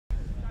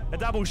A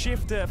double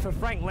shift for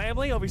Frank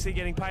Lambley, obviously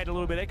getting paid a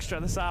little bit extra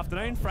this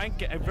afternoon.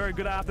 Frank, a very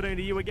good afternoon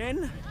to you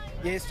again.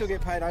 Yeah, still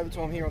get paid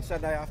overtime here on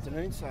Saturday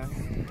afternoon, so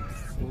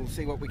we'll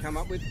see what we come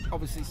up with.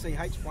 Obviously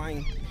CH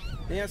playing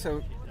now,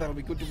 so that'll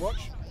be good to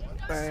watch.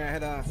 They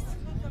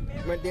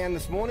went down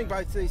this morning,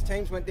 both these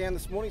teams went down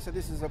this morning, so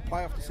this is a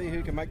playoff to see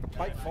who can make the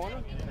plate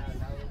final.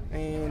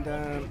 And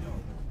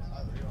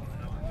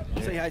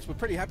CH were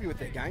pretty happy with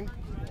their game.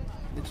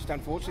 It's just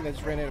unfortunate they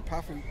just ran out of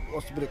puff and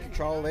lost a bit of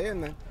control there,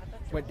 and then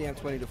went down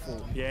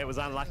 20-4. Yeah, it was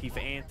unlucky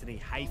for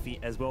Anthony Hafey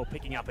as well,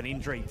 picking up an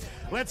injury.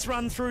 Let's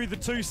run through the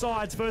two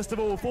sides. First of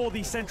all, for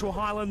the Central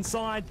Highlands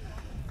side,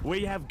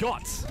 we have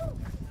got,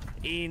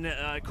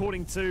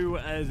 according to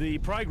the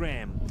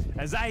program,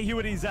 Zay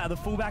Huet is the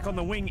fullback on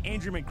the wing,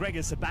 Andrew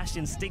McGregor,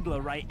 Sebastian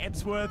Stiegler, Ray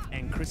Ebsworth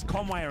and Chris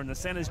Conway are in the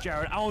centres,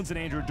 Jared Owens and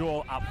Andrew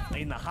Doyle up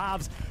in the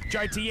halves,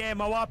 Joe Tier,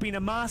 Moapi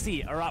and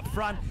Amasi are up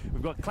front.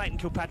 We've got Clayton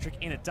Kilpatrick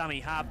in at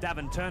dummy half,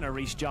 Davin Turner,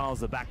 Reece Giles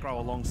the back row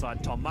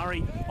alongside Tom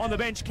Murray. On the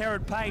bench,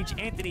 Kerrod Page,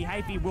 Anthony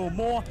Hafey, Will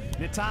Moore,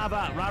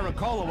 Natava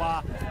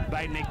Rarakolawa,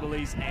 Baden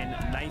Equalies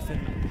and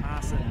Nathan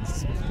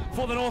Parsons.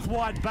 For the North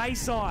Wide Bay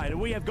side,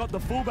 we have got the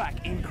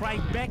fullback in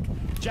Craig Beck,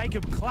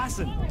 Jacob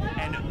Klaasen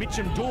and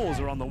Mitchum Dawes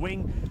are on the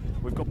wing.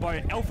 We've got Beau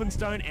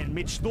Elphinstone and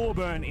Mitch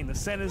Thorburn in the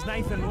centres.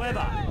 Nathan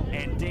Leather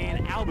and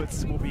Dan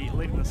Alberts will be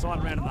leading the side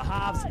around in the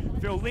halves.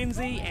 Phil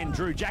Lindsay and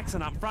Drew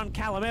Jackson up front.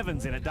 Callum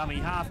Evans in a dummy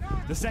half.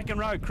 The second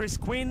row, Chris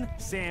Quinn,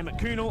 Sam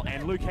Kuhnel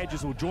and Luke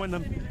Hedges will join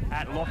them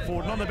at lock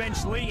forward. And on the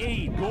bench, Leigh,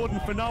 Eade, Gordon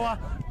Fonua,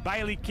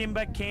 Bailey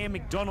Kimber, Cam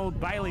McDonald,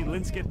 Bailey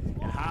Linsket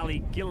and Harley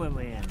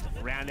Gilliland.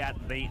 Round out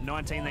the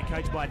 19, they're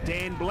coached by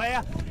Dan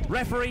Blair.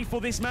 Referee for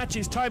this match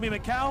is Toby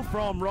McCall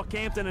from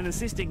Rockhampton, and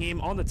assisting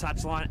him on the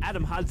touchline,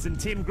 Adam Hudson,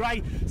 Tim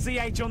Gray.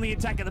 CH on the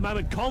attack at the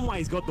moment.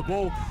 Conway's got the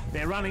ball.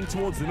 They're running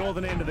towards the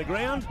northern end of the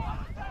ground.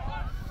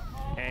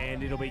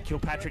 And it'll be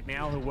Kilpatrick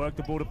now who'll work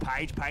the ball to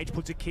Page. Page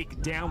puts a kick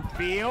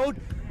downfield.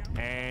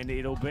 And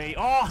it'll be,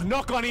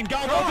 knock on in,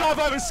 goal, drive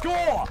over,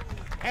 score!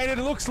 And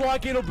it looks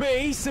like it'll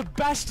be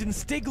Sebastian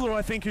Stiegler,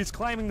 I think, who's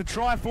claiming the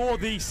try for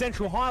the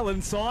Central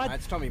Highlands side.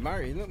 That's Tommy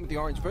Murray, isn't it, with the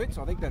orange boots?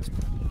 I think that's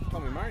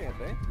Tommy Murray out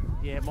there.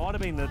 Yeah, it might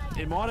have been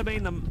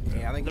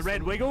the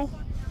red wiggle.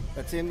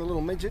 That's him, the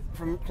little midget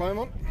from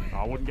Claremont.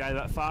 I wouldn't go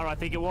that far. I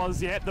think it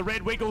was, yeah, the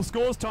red wiggle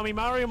scores. Tommy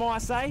Murray, am I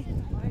say?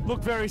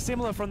 Looked very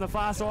similar from the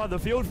far side of the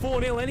field.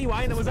 4-0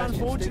 anyway, and it was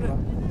unfortunate.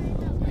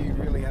 Stiegler. You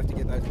really have to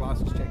get those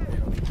glasses checked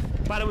there.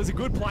 But it was a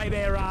good play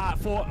there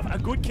for a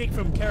good kick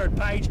from Kerrod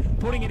Page,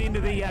 putting it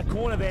into the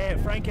corner there,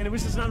 Frank, and it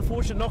was just an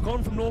unfortunate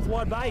knock-on from North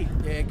Wide Bay.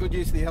 Yeah, good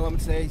use of the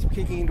elements there. He's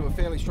kicking into a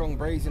fairly strong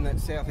breeze in that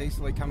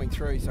southeasterly coming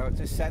through, so it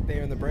just sat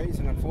there in the breeze,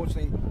 and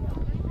unfortunately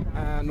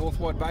North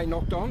Wide Bay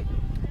knocked on.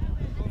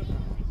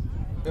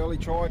 Early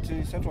try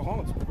to Central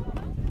Highlands.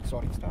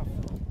 Exciting stuff.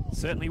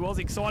 Certainly was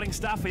exciting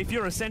stuff if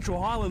you're a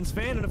Central Highlands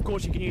fan, and of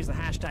course you can use the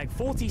hashtag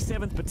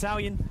 47th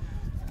Battalion.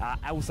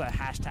 Also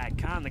hashtag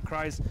Khan the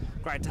Crows.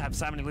 Great to have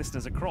so many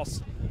listeners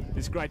across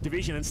this great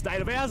division and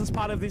state of ours as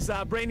part of this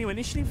brand new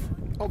initiative.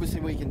 Obviously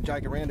we can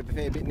joke around a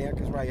fair bit now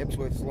because Ray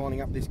Ebsworth's lining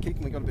up this kick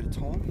and we've got a bit of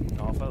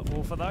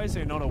time. For those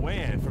who are not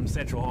aware from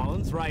Central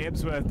Highlands, Ray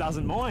Ebsworth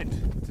doesn't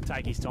mind to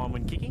take his time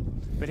when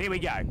kicking. But here we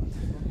go.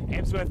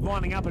 Ebsworth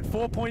lining up at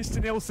 4 points to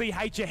 0.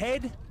 CH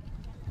ahead.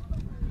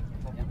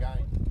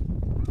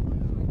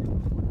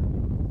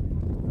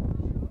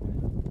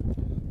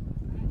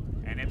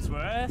 And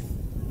Ebsworth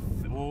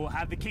will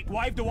have the kick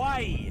waved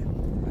away.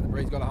 And the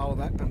breeze got a hold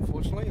of that,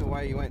 unfortunately.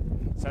 Away he went.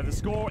 So the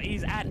score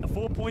is at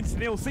 4 points to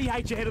 0.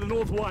 CH ahead of the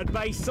North Wide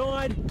Bay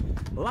side.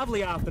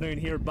 Lovely afternoon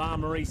here at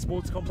Barmaryee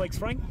Sports Complex,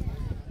 Frank.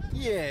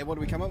 Yeah, what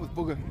do we come up with?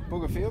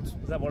 Booger Fields?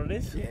 Is that what it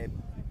is? Yeah.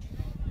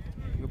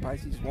 Good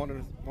pace, he's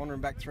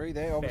wandering back through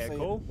there. Obviously,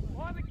 cool.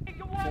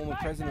 Former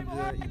president of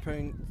the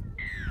Yeppoon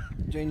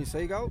Junior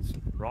Seagulls.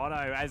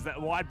 Righto, as the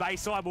Wide Bay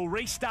side will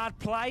restart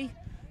play,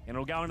 and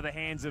it'll go into the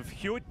hands of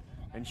Huet,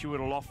 and Huet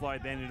will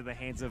offload then into the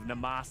hands of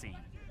Namasi.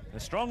 A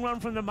strong run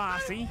from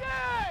Namasi,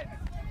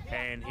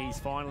 and he's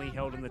finally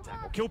held in the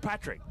tackle.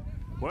 Kilpatrick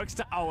works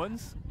to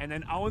Owens, and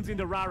then Owens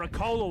into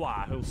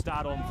Rarakolawa, who'll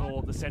start on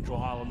for the Central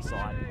Highlands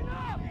side,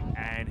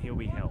 and he'll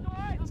be held.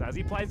 So as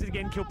he plays it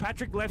again,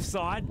 Kilpatrick left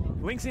side,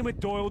 links in with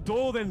Doyle.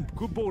 Doyle then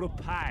good ball to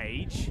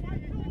Page,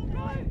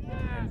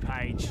 and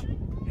Page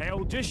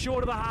held just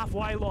short of the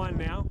halfway line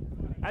now.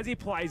 As he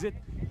plays it,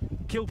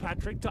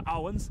 Kilpatrick to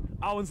Owens.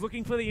 Owens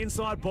looking for the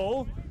inside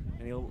ball,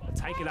 and he'll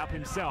take it up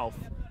himself.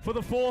 For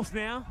the fourth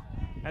now,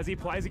 as he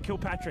plays it,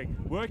 Kilpatrick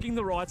working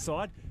the right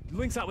side,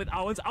 links up with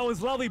Owens.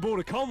 Owens, lovely ball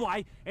to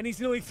Conway, and he's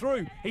nearly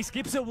through. He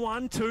skips it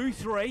 1, 2,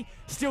 3.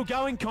 Still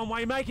going,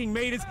 Conway, making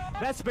metres.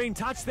 That's been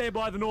touched there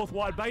by the North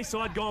Wide Bay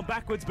side, gone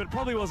backwards, but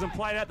probably wasn't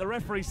played out. The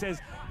referee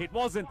says it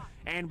wasn't,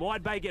 and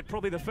Wide Bay get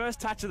probably the first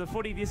touch of the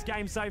footy this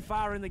game so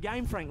far in the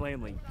game, Frank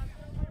Lambley.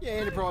 Yeah,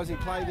 enterprising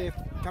play there,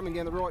 coming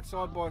down the right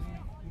side by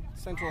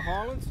Central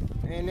Highlands,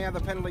 and now the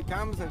penalty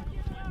comes, a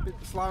bit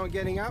slow in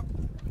getting up.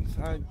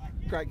 So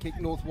great kick,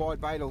 North Wide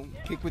Bay will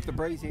kick with the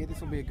breeze here.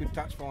 This will be a good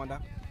touch finder.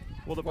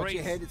 Well, the Watch breeze.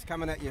 your head, it's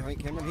coming at you, I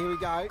think, Kimber. Here we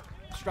go,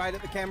 straight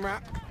at the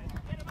camera.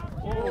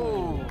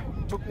 Oh,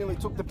 nearly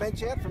took the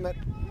bench out from that.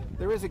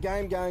 There is a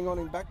game going on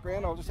in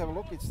background. I'll just have a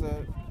look. It's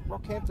the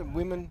Rockhampton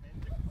women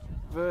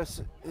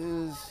versus,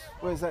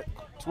 where's that?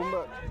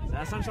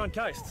 Toowoomba? Sunshine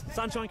Coast.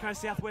 Sunshine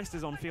Coast Southwest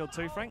is on field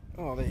 2, Frank.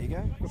 Oh, there you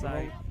go.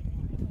 So,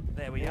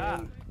 there we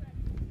are.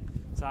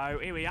 So,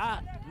 here we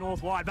are.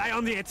 North Wide Bay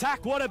on the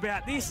attack. What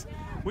about this?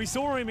 We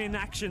saw him in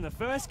action the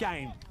first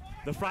game.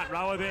 The front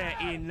rower there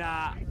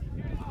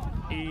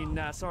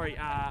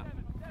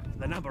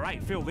the number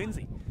 8, Phil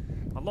Lindsay.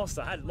 I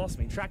had lost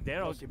me track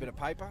there. Lost you a bit of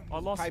paper.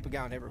 Paper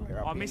going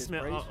everywhere. I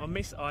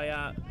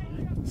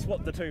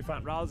swapped the 2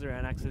 front rows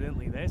around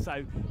accidentally there.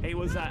 So he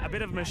was a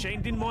bit of a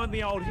machine. Didn't mind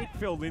the old hit,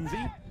 Phil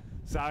Lindsay.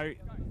 So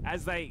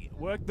as they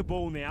work the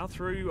ball now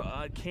through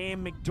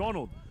Cam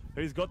McDonald,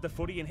 who's got the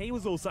footy, and he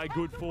was also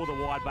good for the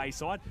Wide Bay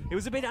side. It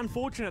was a bit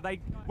unfortunate. They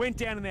went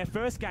down in their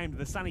first game to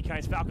the Sunny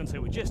Coast Falcons, who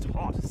were just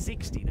hot,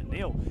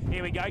 60-0.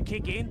 Here we go,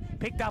 kick in,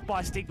 picked up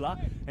by Stiegler,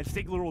 and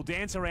Stiegler will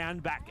dance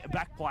around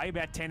back play,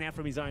 about 10 out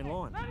from his own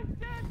line.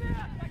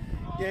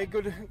 Yeah,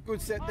 good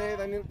set there.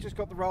 They just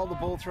got the roll of the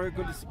ball through.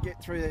 Good to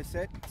get through their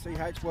set.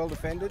 CH well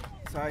defended.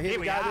 So here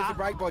we go. There's a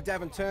break by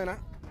Davin Turner.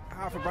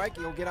 Half a break.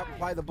 He'll get up and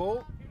play the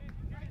ball.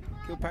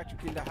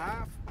 Kilpatrick into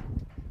half.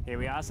 Here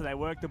we are, so they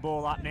work the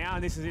ball up now,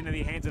 and this is into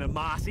the hands of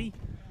Marcy.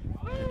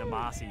 And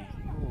Marcy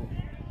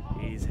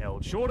is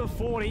held short of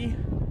 40.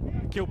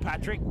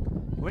 Kilpatrick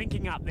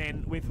linking up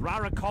then with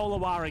Rara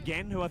Kolawar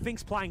again, who I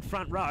think's playing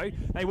front row.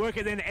 They work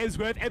it then to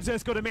Ebsworth.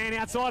 Ebsworth's got a man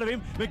outside of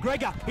him.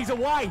 McGregor, he's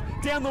away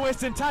down the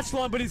western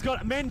touchline, but he's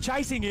got men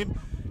chasing him.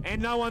 And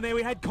no one there.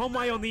 We had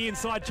Conway on the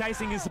inside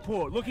chasing his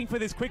support, looking for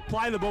this quick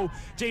play the ball.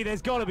 Gee,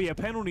 there's got to be a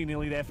penalty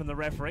nearly there from the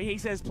referee. He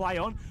says play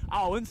on.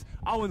 Owens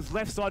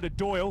left side to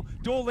Doyle.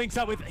 Doyle links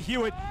up with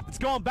Huet. It's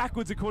gone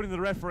backwards according to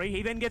the referee.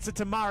 He then gets it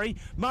to Murray.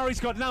 Murray's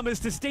got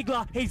numbers to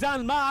Stiegler. He's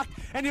unmarked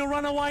and he'll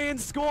run away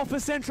and score for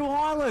Central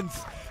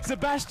Highlands.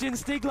 Sebastian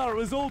Stiegler, it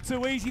was all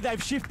too easy.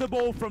 They've shifted the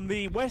ball from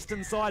the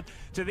western side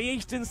to the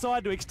eastern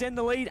side to extend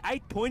the lead,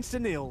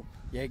 8-0.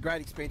 Yeah,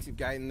 great expensive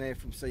game there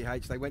from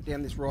CH. They went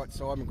down this right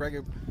side.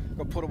 McGregor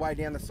got put away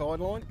down the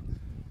sideline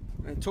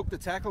and took the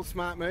tackle.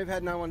 Smart move.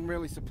 Had no one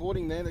really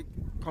supporting there.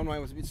 Conway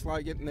was a bit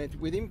slow getting there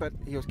with him, but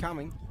he was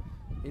coming.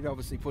 He'd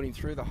obviously put him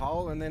through the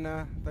hole, and then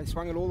they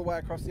swung it all the way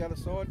across the other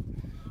side.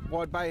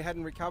 Wide Bay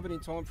hadn't recovered in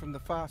time from the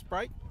fast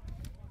break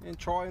and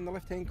try in the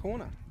left-hand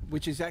corner,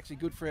 which is actually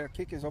good for our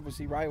kickers.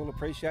 Obviously, Ray will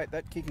appreciate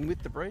that, kicking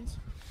with the breeze.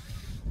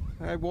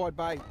 Wide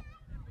Bay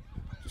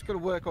just got to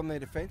work on their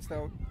defence. They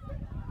were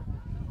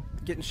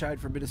getting showed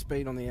for a bit of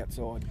speed on the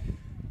outside.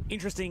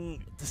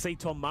 Interesting to see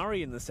Tom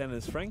Murray in the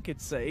centres, Frank.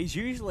 He's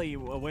usually,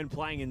 when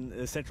playing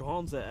in Central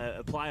Highlands,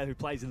 a player who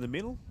plays in the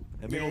middle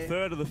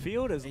third of the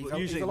field, as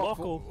usually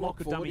lock or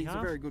dummy half.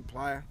 He's a very good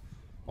player.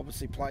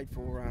 Obviously played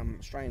for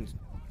Australian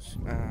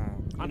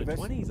under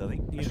 20s, I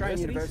think. Australian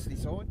University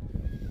side.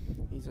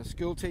 He's a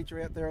school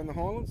teacher out there in the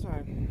Highlands, so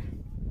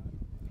done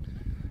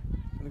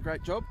a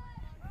great job.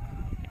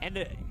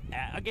 And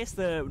I guess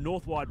the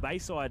North Wide Bay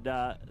side,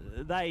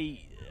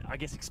 they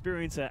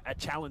experience a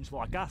challenge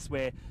like us,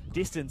 where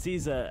distance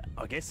is a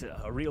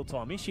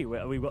real-time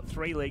issue. We've got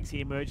 3 leagues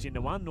here merged into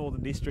one,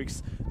 Northern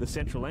Districts, the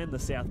Central and the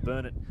South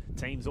Burnett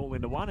teams all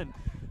into one, and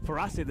for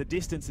us the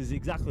distance is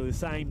exactly the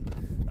same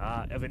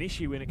of an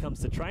issue when it comes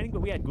to training,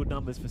 but we had good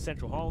numbers for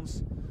Central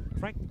Highlands,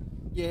 Frank.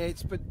 Yeah,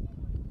 but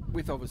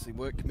with obviously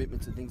work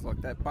commitments and things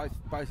like that, both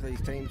of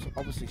these teams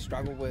obviously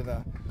struggle, where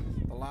the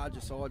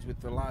larger sides with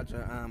the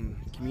larger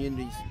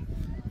communities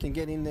can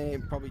get in there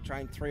and probably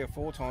train 3 or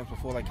 4 times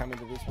before they come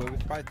into this. Where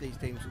with both these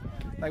teams,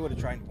 they would have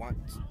trained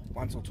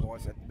once or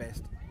twice at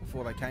best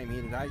before they came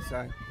here today.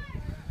 So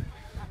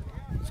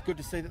it's good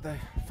to see that they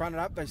fronted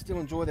up. They still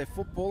enjoy their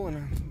football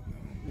and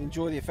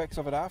enjoy the effects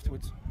of it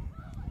afterwards.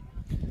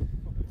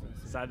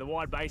 So the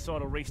Wide Bay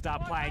side will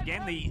restart play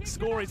again. The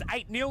score is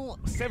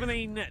 8-0,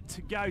 17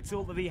 to go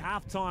till the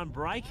half-time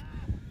break.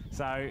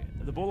 So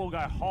the ball will go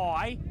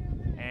high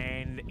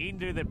and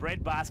into the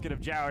breadbasket of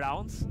Jared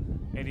Owens,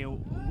 and he'll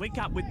link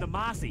up with the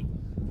Marcy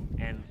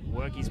and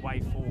work his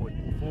way forward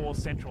for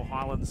Central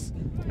Highlands.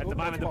 At the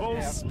moment, the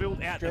ball's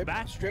spilled out the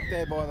back. Stripped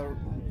there by the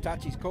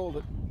touch, he's called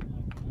it.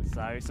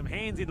 So some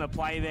hands in the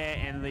play there,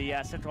 and the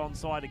Central Highlands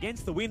side,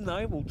 against the wind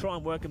though, will try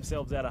and work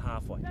themselves out of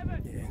halfway.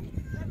 Yeah.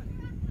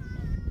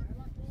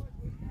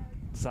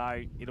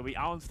 So it'll be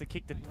Owens to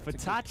kick for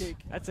touch.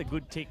 That's a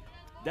good tick.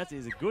 That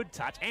is a good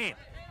touch, and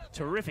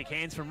terrific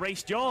hands from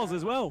Reece Giles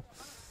as well.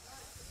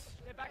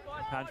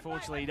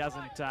 Unfortunately, he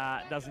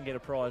doesn't get a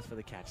prize for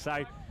the catch.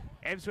 So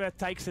Ebsworth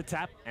takes the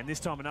tap, and this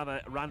time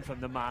another run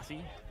from the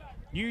Marcy.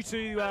 New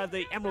to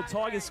the Emerald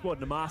Tigers squad,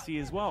 Marcy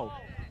as well.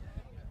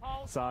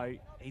 So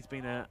he's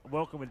been a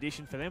welcome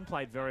addition for them.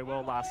 Played very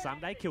well last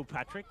Sunday.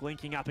 Kilpatrick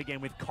linking up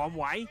again with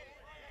Conway.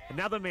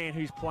 Another man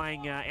who's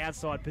playing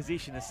outside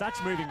position as such,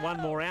 moving one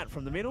more out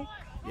from the middle.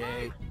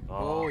 Yeah.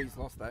 Oh, he's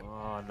lost that.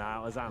 Oh,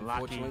 no, it was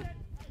unlucky.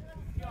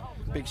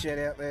 Big shout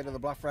out there to the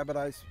Bluff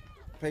Rabbitohs.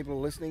 People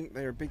are listening.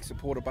 They're a big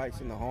supporter base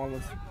in the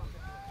Highlands.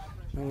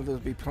 Well,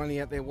 there'll be plenty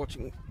out there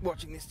watching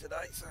this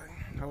today, so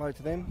hello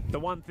to them. The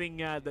one thing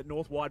that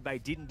North Wide Bay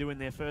didn't do in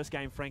their first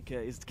game, Frank,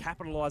 is to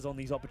capitalise on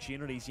these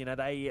opportunities. You know,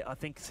 they, I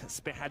think,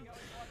 had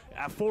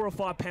 4 or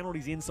 5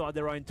 penalties inside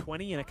their own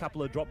 20 and a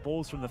couple of drop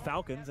balls from the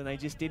Falcons, and they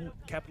just didn't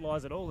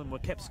capitalise at all and were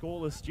kept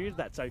scoreless due to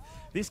that. So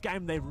this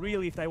game, they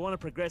really, if they want to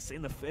progress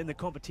in the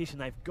competition,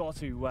 they've got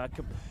to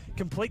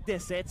complete their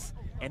sets,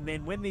 and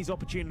then when these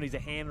opportunities are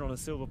handed on a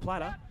silver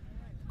platter,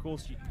 of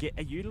course, you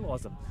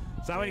utilise them.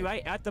 So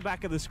anyway, at the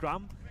back of the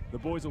scrum, the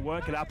boys will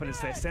work it up, and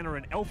it's their centre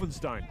in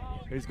Elphinstone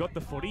who's got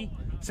the footy.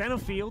 Centre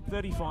field,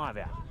 35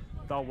 out.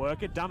 They'll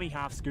work it. Dummy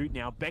half scoot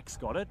now. Beck's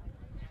got it.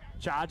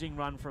 Charging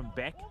run from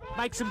Beck.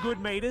 Makes some good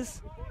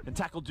metres and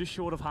tackled just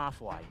short of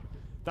halfway.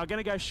 They're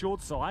going to go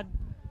short side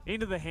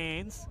into the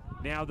hands.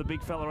 Now the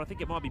big fella, I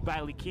think it might be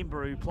Bailey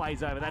Kimber, who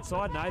plays over that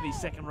side. No, the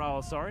second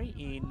rower, sorry,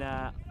 in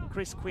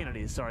Chris Quinn it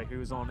is, sorry,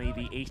 who's on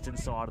the eastern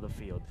side of the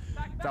field.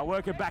 They'll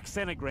work it back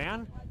centre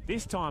ground.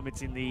 This time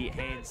it's in the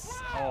hands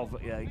of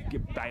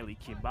Bailey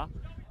Kimber,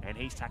 and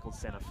he's tackled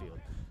centre field.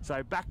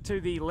 So back to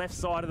the left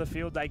side of the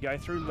field they go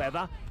through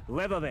Leather.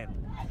 Leather then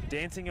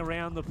dancing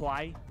around the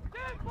play,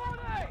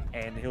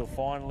 and he'll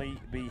finally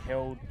be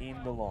held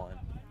in the line.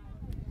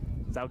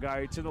 They'll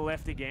go to the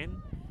left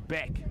again.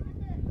 Beck,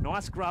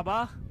 nice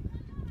grubber,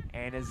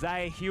 and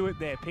Isaiah Huet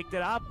there picked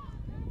it up,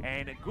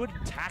 and a good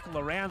tackle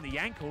around the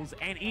ankles,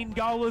 and in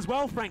goal as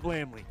well, Frank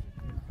Lambley.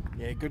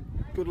 Yeah, good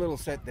little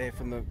set there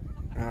from the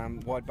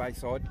Wide Bay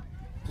side.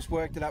 Just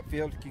worked it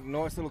upfield,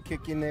 nice little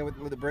kick in there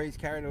with the breeze,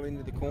 carried it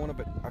into the corner,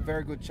 but a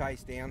very good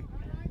chase down.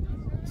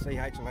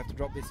 CH will have to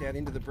drop this out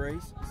into the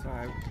breeze, so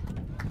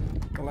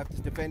they'll have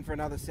to defend for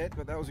another set,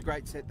 but that was a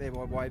great set there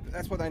by Wade. But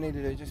that's what they need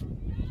to do, just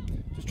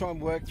try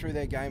and work through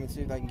their game and see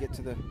if they can get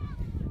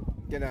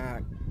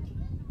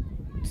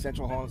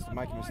Central Highlands to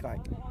make a mistake.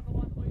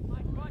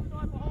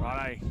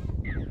 Righto.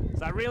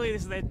 So really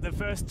this is the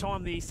first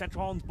time the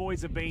Central Highlands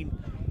boys have been,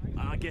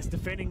 I guess,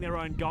 defending their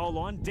own goal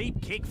line.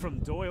 Deep kick from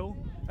Doyle.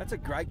 That's a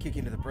great kick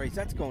into the breeze.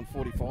 That's gone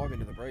 45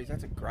 into the breeze.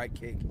 That's a great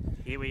kick.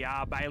 Here we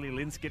are. Bailey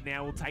Linsket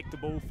now will take the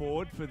ball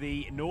forward for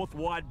the North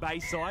Wide Bay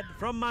side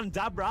from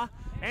Mundubra,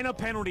 and a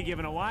penalty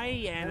given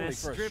away and a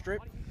strip.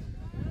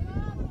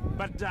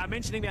 But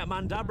mentioning about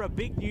Mundubra,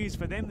 big news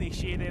for them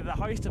this year. They're the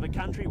host of a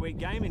Country Week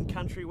game in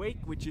Country Week,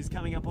 which is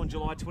coming up on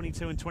July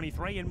 22 and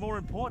 23, and more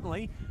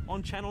importantly,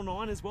 on Channel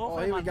 9 as well.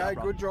 Oh, here we go.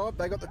 Good job.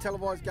 They got the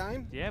televised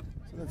game. Yep.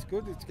 So that's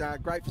good. It's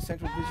great for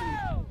Central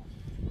Division.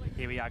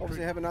 Here we are.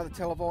 Obviously have another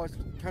televised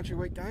Country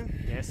Week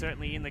game. Yeah,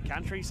 certainly in the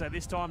country. So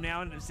this time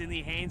now it's in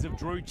the hands of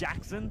Drew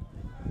Jackson.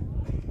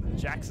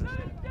 Jackson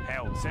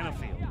held centre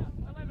field.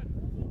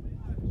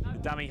 The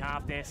dummy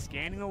half there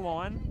scanning the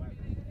line.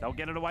 They'll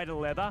get it away to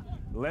Leather.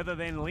 Leather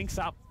then links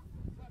up.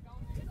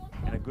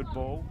 And a good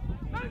ball.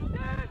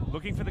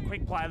 Looking for the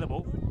quick play of the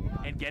ball.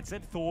 And gets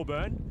it.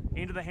 Thorburn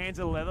into the hands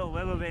of Leather.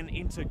 Leather then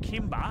into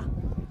Kimber.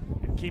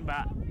 And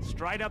Kimber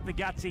straight up the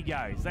guts he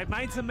goes. They've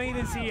made some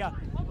metres here,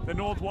 the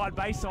North Wide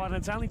Bay side, and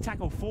it's only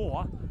tackle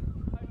 4.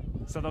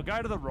 So they'll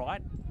go to the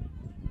right.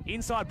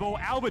 Inside ball.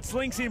 Albert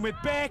slinks in with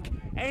Beck.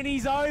 And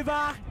he's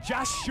over.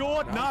 Just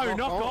short. No,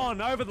 not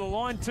gone. Over the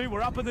line too.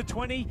 We're up in the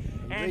 20.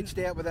 And reached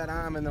out with that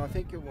arm, and I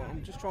think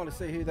I'm just trying to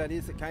see who that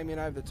is that came in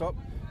over the top.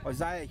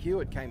 Isaiah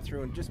Hewitt came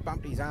through and just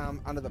bumped his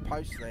arm under the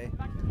post there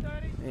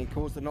and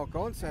caused the knock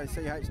on. So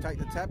CH take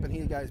the tap, and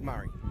here goes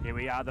Murray. Here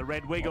we are, the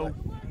red wiggle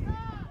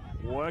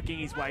working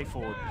his way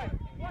forward.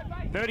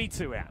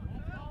 32 out.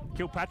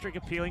 Kilpatrick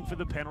appealing for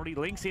the penalty.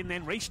 Links in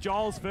then. Reece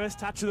Giles first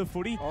touch of the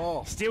footy.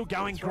 Oh, still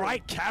going.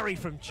 Great carry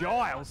from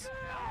Giles,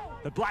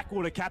 the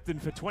Blackwater captain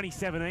for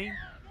 2017.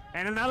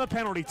 And another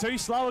penalty, too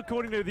slow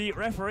according to the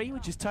referee,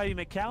 which is Toby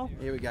McCall.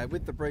 Here we go,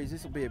 with the breeze,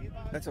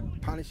 that's a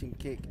punishing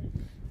kick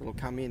that'll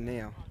come in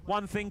now.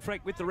 One thing,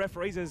 Frank, with the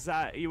referees is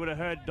you would have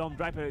heard Dom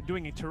Draper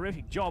doing a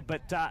terrific job,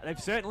 but they've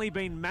certainly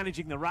been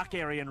managing the ruck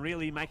area and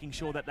really making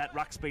sure that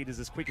ruck speed is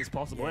as quick as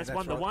possible. Yeah, that's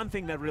right. The one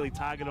thing they've really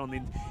targeted on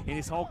in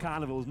this whole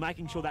carnival is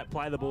making sure that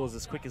play of the ball is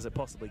as quick as it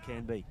possibly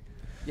can be.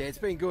 Yeah, it's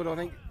been good. I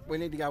think we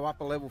need to go up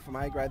a level from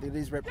A grade. It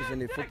is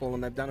representative football,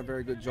 and they've done a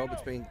very good job.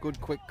 It's been good,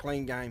 quick,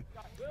 clean game.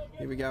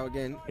 Here we go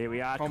again. Here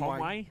we are,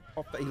 Conway.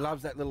 He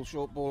loves that little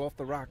short ball off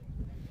the ruck.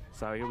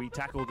 So he'll be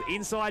tackled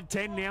inside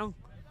 10 now.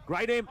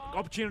 Great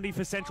opportunity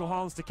for Central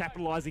Highlands to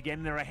capitalise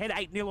again. They're ahead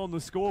 8-0 on the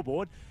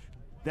scoreboard.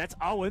 That's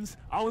Owens.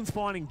 Owens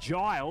finding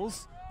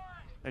Giles.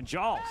 And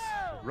Giles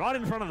right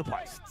in front of the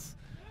posts.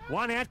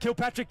 One out,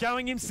 Kilpatrick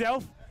going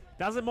himself.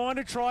 Doesn't mind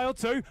a try or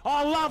two.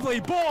 Oh, lovely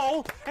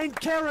ball. And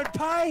Kerrod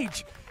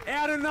Page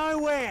out of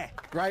nowhere.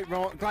 Great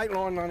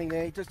line running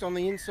there. Just on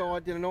the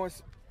inside, did a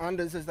nice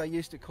unders, as they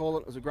used to call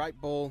it. It was a great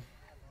ball.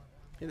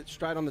 Hit it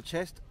straight on the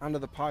chest, under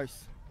the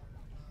post.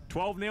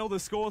 12-0 the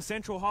score.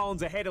 Central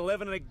Highlands ahead,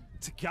 11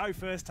 to go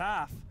first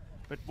half.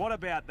 But what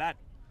about that?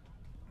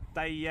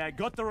 They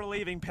got the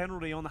relieving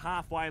penalty on the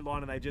halfway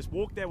line, and they just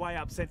walked their way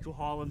up Central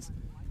Highlands.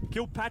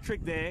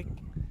 Kilpatrick there.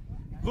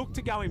 Looked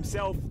to go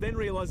himself, then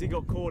realised he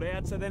got caught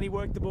out, so then he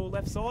worked the ball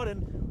left side,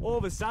 and all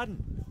of a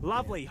sudden,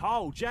 lovely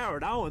hole.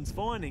 Jared Owens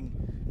finding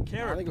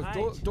Kerrod Page. I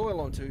think it was Doyle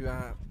onto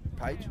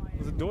page.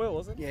 Was it Doyle,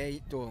 wasn't it? Yeah,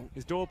 Doyle.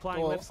 Is Doyle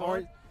playing left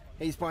side?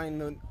 He's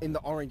playing in the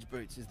orange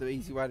boots, is the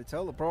easy way to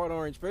tell. The bright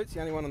orange boots,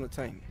 the only one on the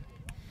team.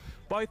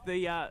 Both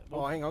the...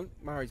 oh, hang on.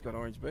 Murray's got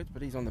orange boots,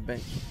 but he's on the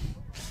bench.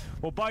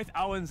 Well, both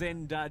Owens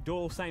and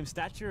Doyle same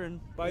stature and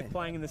both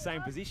playing in the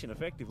same position,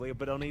 effectively,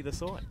 but on either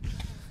side.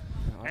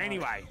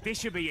 Anyway, this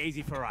should be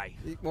easy for Ray.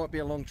 It might be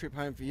a long trip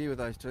home for you with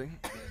those two,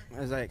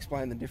 as they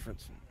explain the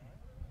difference.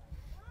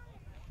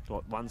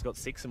 What, one's got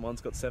 6 and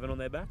one's got 7 on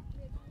their back?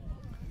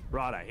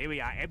 Righto, here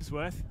we are,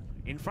 Ebsworth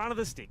in front of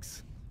the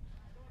sticks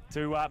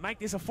to make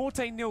this a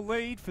 14-0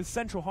 lead for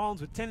Central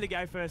Highlands with 10 to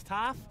go first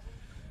half.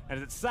 And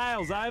as it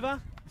sails over,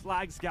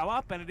 flags go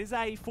up, and it is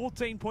a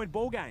 14-point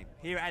ball game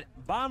here at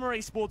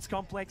Barmaryee Sports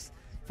Complex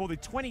for the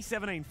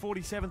 2017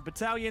 47th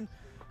Battalion.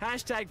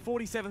 Hashtag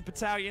 47th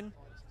Battalion.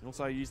 And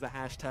also use the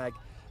hashtag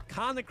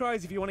Calm the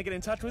Crows if you want to get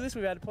in touch with us.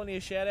 We've had plenty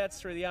of shout-outs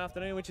through the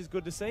afternoon, which is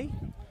good to see.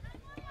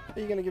 Are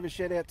you going to give a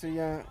shout-out to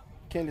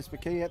Candice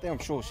McKee out there? I'm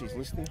sure she's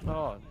listening.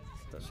 Oh,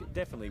 she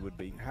definitely would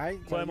be. Hey,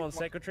 Clermont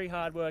secretary,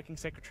 hard-working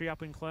secretary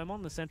up in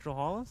Clermont, the Central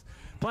Highlands.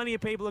 Plenty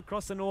of people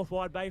across the North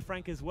Wide Bay,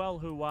 Frank, as well,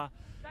 who are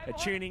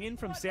tuning in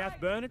from South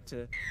Burnett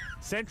to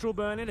Central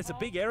Burnett. It's a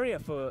big area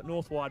for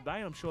North Wide Bay,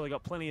 and I'm sure they've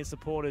got plenty of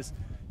supporters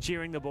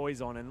cheering the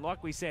boys on. And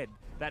like we said,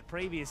 that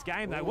previous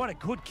game, though, what a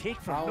good kick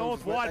from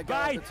North Wide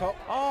Bay.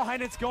 Oh,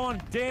 and it's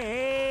gone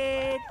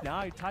dead.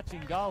 No,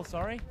 touching goal,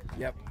 sorry.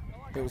 Yep.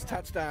 It was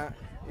touched by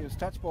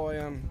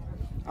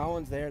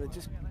Owens there, and it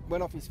just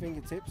went off his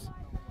fingertips.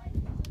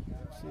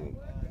 So,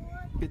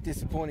 a bit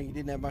disappointing he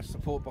didn't have much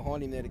support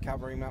behind him there to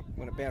cover him up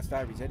when it bounced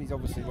over his head. He's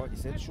obviously, like you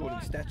said, short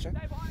in stature.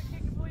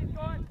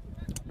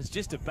 It's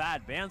just a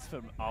bad bounce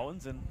from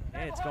Owens, and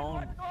yeah, it's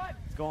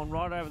gone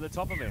right over the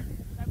top of him.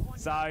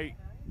 So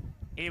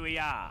here we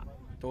are.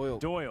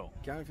 Doyle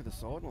going for the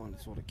sideline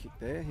sort of kick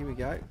there. Here we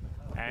go.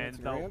 And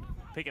they'll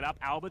pick it up.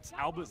 Alberts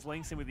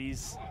links in with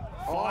his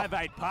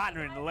 5'8"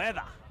 partner in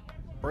leather.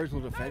 Brutal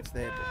defence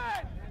there,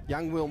 but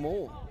young Will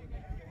Moore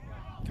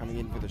coming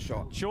in for the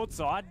shot. Short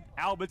side.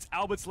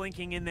 Alberts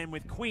linking in then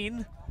with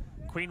Quinn.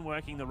 Quinn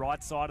working the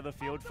right side of the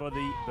field for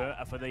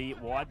the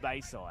wide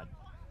bay side.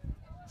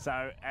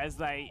 So as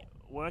they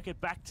work it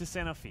back to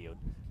centre field,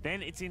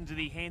 then it's into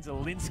the hands of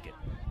Linsket.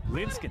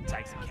 Linsket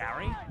takes a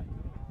carry.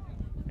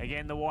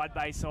 Again, the wide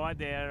bay side,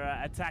 their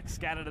attack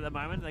scattered at the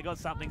moment. They got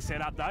something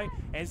set up though,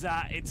 as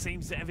it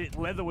seems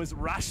Leather was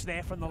rushed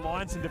there from the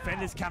Lions and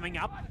defenders coming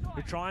up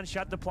to try and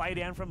shut the play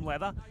down from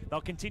Leather.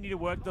 They'll continue to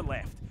work the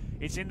left.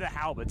 It's into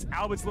Alberts.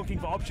 Alberts looking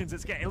for options.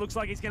 It looks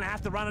like he's going to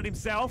have to run it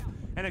himself,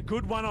 and a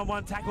good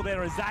one-on-one tackle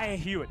there. Isaiah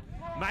Huet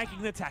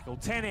making the tackle.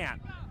 10 out.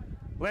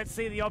 Let's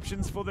see the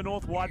options for the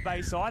North Wide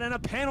Bay side, and a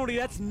penalty.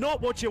 That's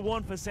not what you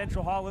want for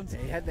Central Highlands.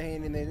 Yeah, he had the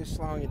hand in there, just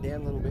slowing it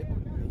down a little bit.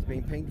 He's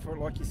been pinged for it,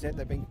 like you said.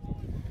 They've been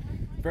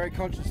very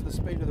conscious of the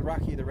speed of the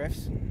rucky, the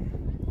refs.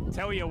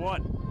 Tell you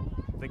what,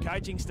 the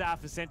coaching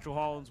staff for Central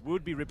Highlands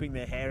would be ripping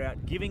their hair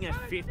out, giving a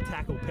 5th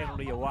tackle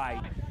penalty away.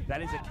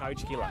 That is a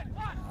coach killer.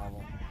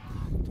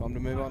 Time to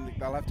move on.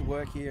 They'll have to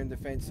work here in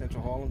defence,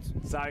 Central Highlands.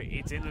 So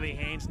it's into the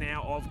hands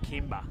now of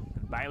Kimber,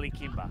 Bailey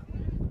Kimber.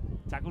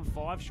 Tackled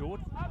 5 short,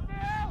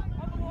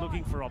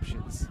 looking for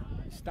options.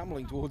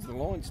 Stumbling towards the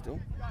line still.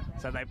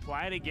 So they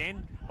play it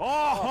again.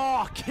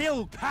 Oh,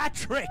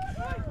 Kilpatrick!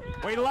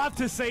 We love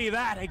to see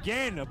that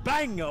again. A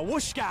bang, a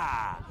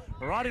whooshka!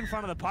 Right in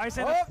front of the post.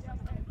 And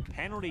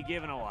penalty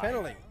given away.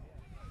 Penalty.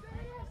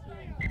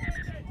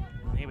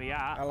 Here we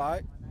are. Hello.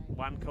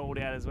 One called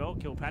out as well.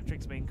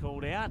 Kilpatrick's been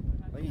called out.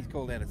 I think he's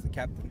called out as the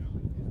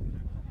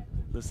captain.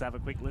 Let's have a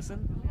quick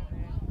listen.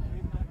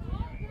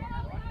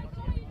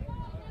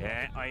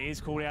 Yeah, he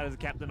is called out as the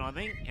captain, I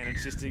think, and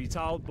it's just to be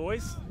told,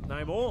 boys,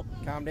 no more.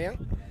 Calm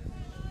down.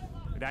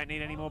 We don't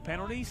need any more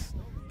penalties.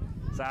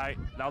 So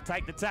they'll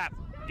take the tap.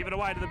 Give it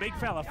away to the big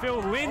fella, Phil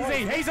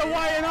Lindsay. He's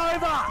away and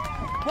over.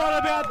 What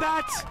about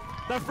that?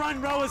 The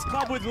front rowers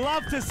club would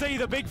love to see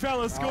the big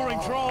fella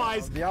scoring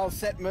tries. The old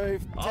set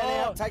move. 10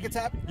 out, take a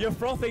tap. You're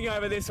frothing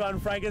over this one,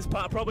 Frank, as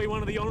probably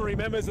one of the honorary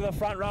members of the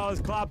front rowers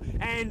club.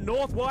 And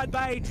North Wide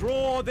Bay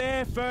draw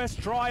their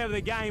first try of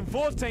the game,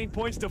 14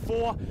 points to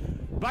 4.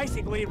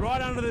 Basically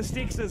right under the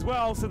sticks as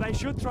well, so they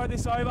should throw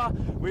this over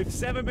with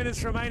 7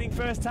 minutes remaining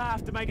first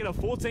half to make it a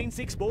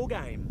 14-6 ball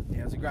game. Yeah,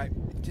 it was a great,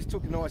 just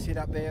took a nice hit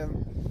up there.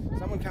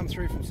 Someone come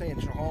through from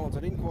Central Highlands. I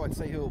didn't quite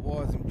see who it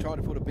was and tried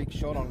to put a big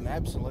shot on and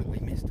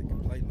absolutely missed it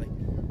completely.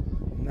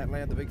 And that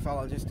allowed the big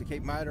fella just to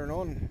keep motoring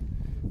on.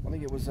 I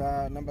think it was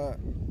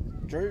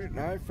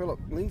Phillip,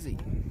 Lindsay.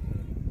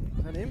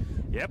 Is that him?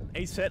 Yep,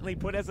 he's certainly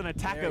put as an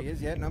attacker. There he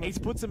is, yeah, he's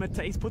put some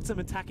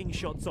attacking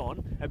shots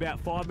on about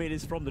 5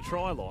 metres from the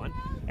try line,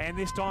 and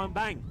this time,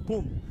 bang,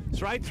 boom,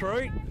 straight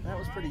through. That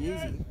was pretty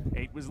easy.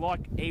 He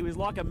was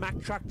like a Mack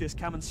truck just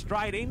coming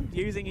straight in,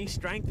 using his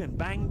strength, and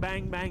bang,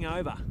 bang, bang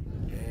over.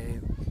 Yeah,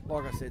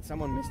 like I said,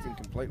 someone missed him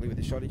completely with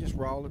the shot. He just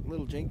rolled it,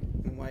 little jink,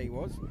 the way he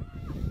was.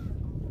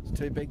 It's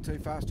too big, too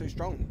fast, too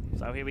strong.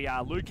 So here we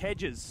are, Luke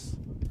Hedges,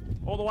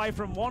 all the way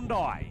from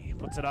Wandai.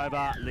 Puts it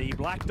over the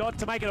black dot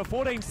to make it a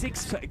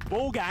 14-6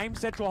 ball game.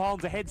 Central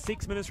Highlands ahead,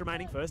 6 minutes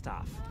remaining first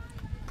half.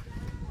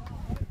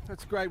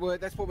 That's great work.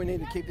 That's what we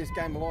need to keep this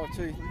game alive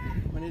too.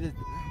 We needed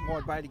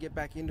Wide Bay to get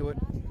back into it.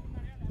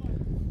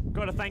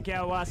 Got to thank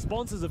our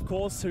sponsors, of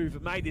course,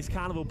 who've made this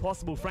carnival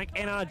possible. Frank,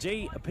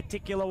 NRG, a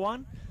particular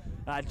one.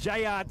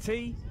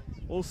 JRT,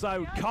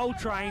 also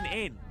Coltrane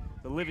and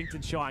the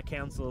Livington Shire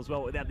Council as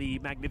well. Without the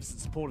magnificent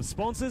support of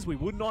sponsors, we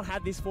would not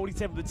have this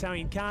 47th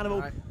Battalion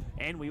Carnival. No.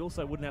 And we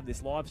also wouldn't have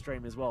this live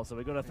stream as well. So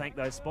we've got to thank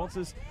those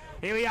sponsors.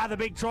 Here we are, the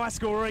big try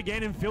scorer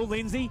again, and Phil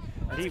Lindsay.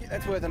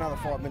 That's worth another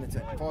 5 minutes.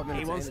 5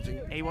 minutes of energy.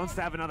 He wants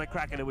to have another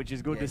crack at it, which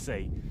is good to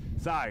see.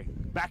 So,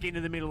 back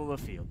into the middle of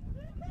the field.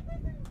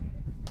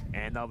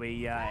 And they'll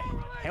be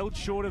held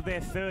short of their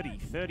 30,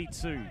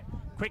 32.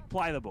 Quick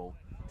play the ball.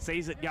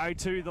 Sees it go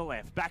to the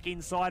left. Back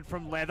inside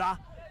from Leather.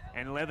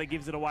 And Leather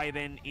gives it away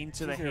then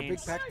into the hands. A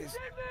big practice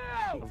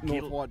of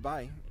North Wide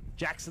Bay.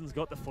 Jackson's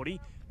got the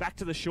footy. Back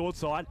to the short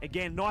side.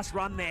 Again, nice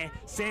run there.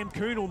 Sam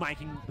Kuhnel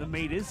making the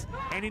metres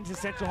and into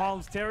Central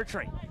Highlands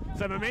territory.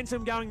 So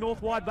momentum going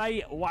North Wide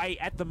Bay way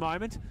at the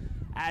moment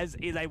as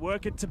they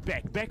work it to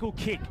Beck. Beck will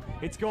kick.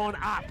 It's gone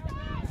up.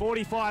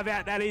 45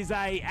 out. That is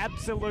a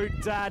absolute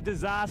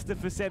disaster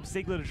for Seb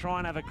Stiegler to try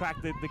and have a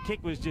crack. The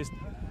kick was just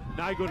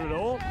no good at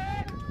all.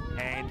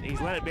 And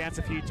he's let it bounce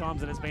a few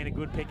times, and it's been a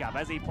good pickup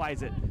as he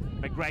plays it.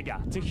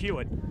 McGregor to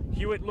Huet.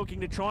 Huet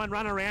looking to try and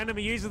run around him.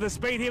 He uses the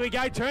speed. Here we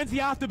go. Turns the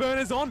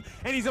afterburners on,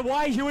 and he's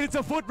away. Huet, it's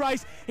a foot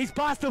race. He's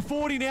past the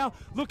 40 now,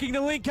 looking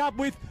to link up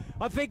with,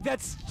 I think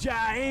that's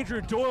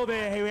Andrew Doyle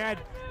there, who had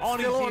on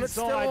his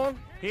inside.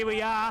 Here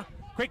we are.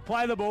 Quick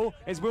play the ball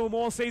as Will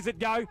Moore sees it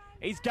go.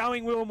 He's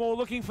going, Will Moore,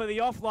 looking for the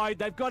offload.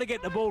 They've got to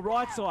get the ball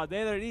right side.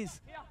 There it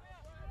is.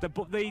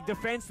 The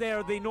defence there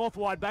of the North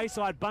Wide Bay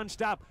side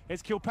bunched up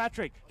as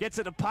Kilpatrick gets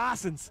it to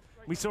Parsons.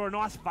 We saw a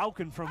nice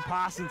falcon from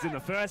Parsons in the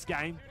first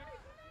game.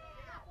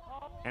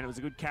 And it was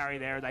a good carry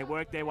there. They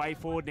work their way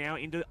forward now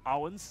into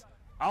Owens.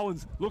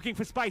 Owens looking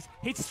for space.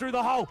 Hits through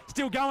the hole.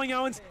 Still going,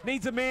 Owens.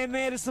 Needs a man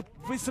there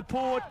with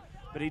support.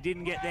 But he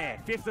didn't get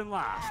there. Fifth and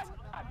last.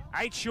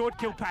 8 short,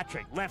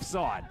 Kilpatrick. Left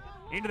side.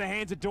 Into the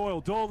hands of Doyle.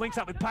 Doyle links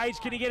up with Page.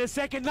 Can he get a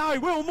second? No.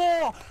 Will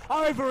Moore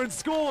over and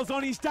scores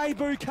on his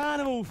debut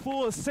carnival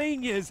for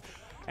seniors.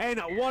 And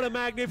what a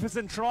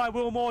magnificent try.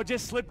 Will Moore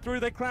just slipped through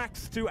the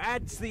cracks to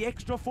add the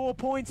extra 4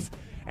 points.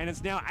 And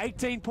it's now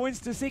 18 points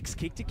to 6.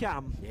 Kick to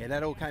come. Yeah,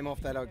 that all came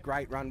off that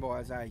great run by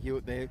Isaiah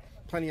Hewitt there.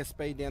 Plenty of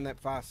speed down that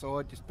far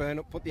side. Just burn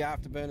it, put the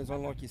afterburners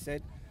on like you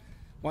said.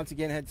 Once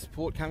again had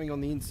support coming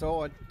on the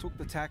inside. Took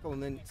the tackle,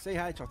 and then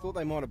CH, I thought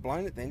they might have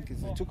blown it then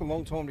because it took a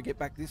long time to get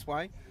back this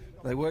way.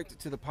 They worked it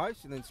to the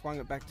post and then swung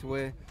it back to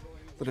where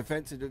the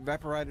defence had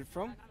evaporated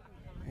from.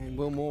 And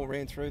Will Moore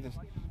ran through the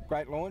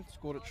great line,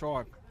 scored a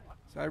try.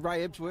 So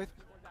Ray Ebsworth,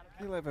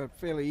 he'll have a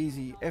fairly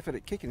easy effort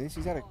at kicking this.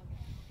 He's had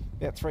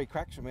about 3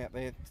 cracks from out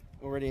there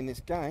already in this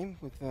game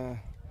with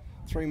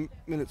 3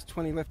 minutes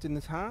 20 left in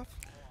this half.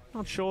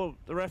 Not sure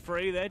the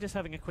referee there, just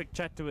having a quick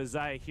chat to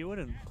Isaiah Hewitt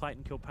and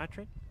Clayton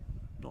Kilpatrick.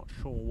 Not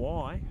sure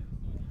why,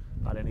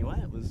 but anyway,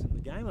 it was in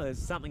the game.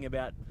 There's something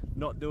about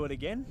not do it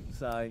again,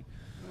 so...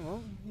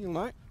 Well, you'll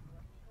know.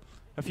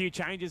 A few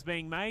changes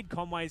being made.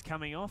 Conway's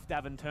coming off,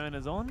 Davin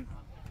Turner's on.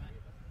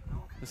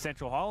 The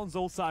Central Highlands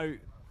also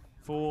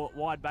for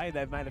Wide Bay,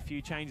 they've made a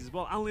few changes as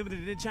well. Unlimited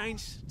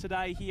interchange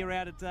today here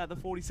out at the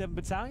 47th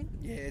Battalion.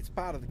 Yeah, it's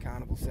part of the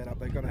carnival setup.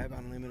 They've got to have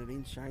unlimited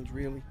interchange,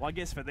 really. Well, I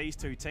guess for these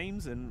 2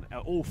 teams and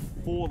all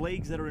 4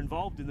 leagues that are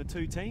involved in the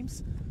 2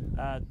 teams,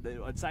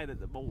 I'd say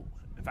that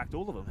in fact,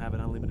 all of them have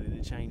an unlimited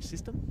interchange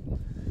system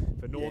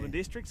for Northern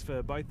Districts,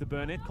 for both the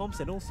Burnett comps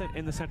and also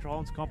in the Central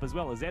Highlands comp as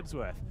well as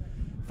Ebsworth.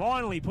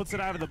 Finally puts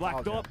it over the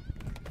black dot.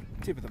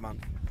 Tip of the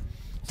month.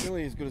 Still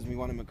as good as me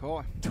one in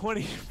Mackay.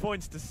 20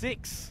 points to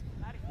 6.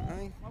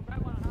 Hey.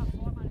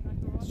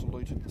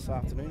 Saluted this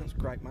afternoon. It's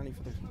great money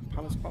for the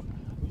punters club.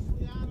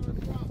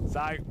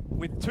 So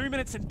with 2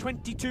 minutes and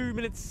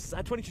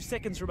 22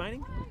 seconds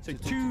remaining. So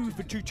 2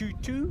 for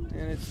 2.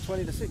 And it's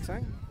 20 to 6, eh?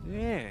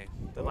 Yeah.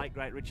 The late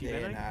great Richie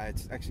Benno. No,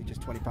 it's actually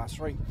just 20 past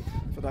 3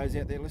 for those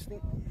out there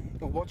listening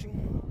or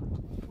watching.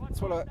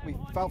 That's what we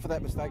fell for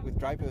that mistake with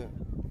Draper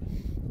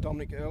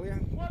Dominic earlier.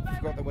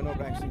 Forgot that we're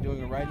not actually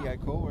doing a radio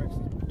call. We're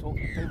actually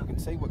talking. People can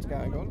see what's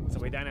going on. So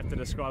we don't have to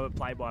describe it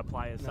play by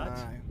play as such.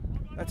 No,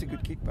 that's a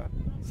good kick, bud.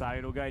 So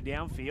it'll go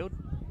downfield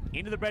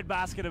into the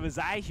breadbasket of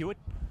Isaiah Hewitt,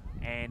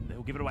 and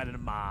he'll give it away to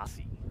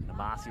Namasi.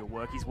 Namasi will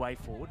work his way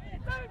forward.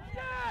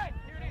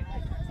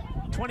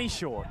 20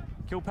 short.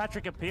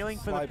 Kilpatrick appealing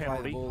for the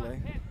penalty.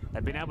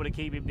 They've been able to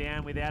keep him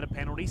down without a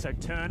penalty. So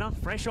Turner,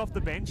 fresh off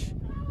the bench,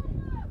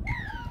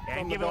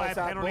 and give away a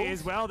penalty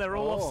as well. They're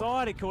all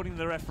offside according to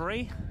the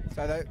referee.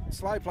 So they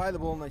slow play the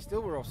ball and they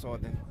still were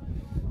offside then,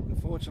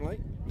 unfortunately.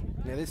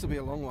 Now this will be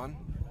a long one.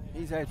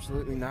 He's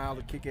absolutely nailed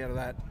a kick out of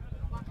that.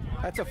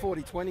 That's a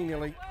 40-20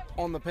 nearly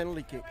on the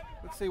penalty kick.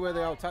 Let's see where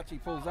the old touchy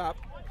pulls up.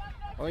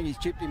 I think he's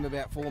chipped him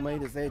about 4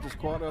 metres there just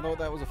quite. I thought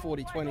that was a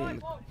 40-20 in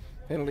the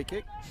penalty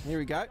kick. Here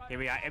we go. Here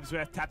we go.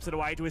 Ebsworth taps it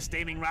away to a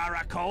steaming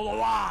Rara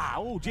Kolawa.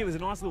 Oh, gee, it was a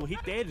nice little hit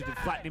there to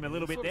flatten him a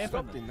little bit there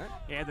from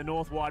the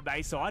North Wide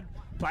Bay side.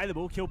 Play the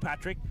ball,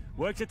 Kilpatrick.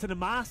 Works it to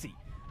Namasi.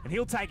 And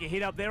he'll take a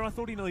hit up there. I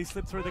thought he nearly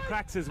slipped through the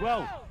cracks as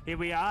well. Here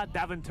we are.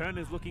 Davin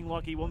Turner's looking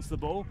like he wants the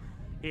ball.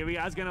 Here we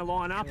are. He's going to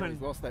line up, and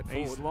he's lost that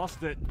he's forward.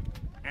 lost it.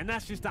 And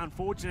that's just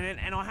unfortunate.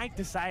 And I hate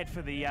to say it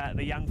for the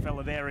young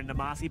fella there in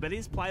Namasi, but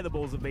his play the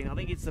balls have been, I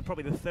think it's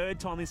probably the third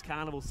time this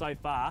carnival so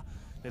far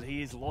that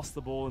he has lost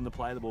the ball in the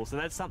play the ball. So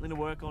that's something to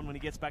work on when he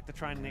gets back to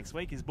training next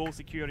week, his ball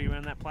security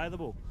around that play the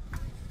ball.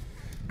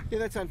 Yeah,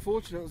 that's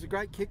unfortunate. It was a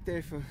great kick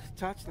there for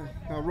touch.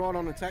 They were right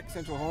on attack,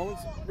 Central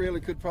Highlands. Really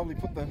could probably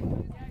put the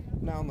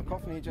nail in the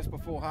coffin here just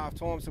before half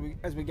time. So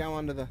as we go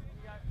under the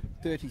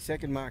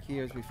 30-second mark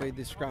here as we feed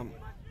this scrum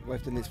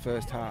left in this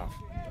first half.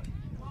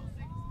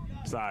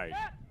 So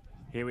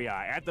here we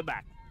are at the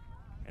back.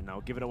 And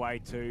they'll give it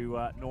away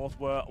to North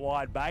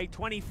Wide Bay.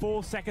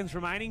 24 seconds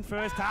remaining,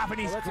 first half, and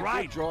he's that's great.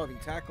 A good driving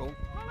tackle.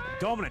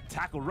 Dominant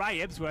tackle. Ray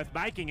Ebsworth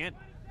making it.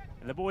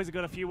 And the boys have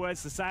got a few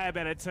words to say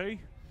about it too.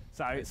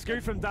 So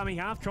scoot from dummy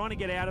half, trying to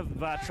get out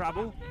of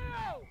trouble.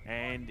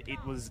 And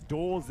it was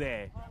Dawes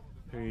there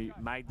who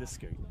made the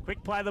scoot.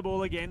 Quick play the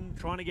ball again,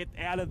 trying to get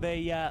out of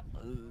the, I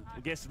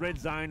guess, red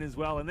zone as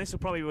well. And this will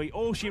probably be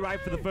all she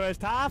wrote for the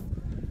first half.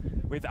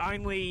 With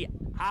only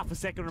half a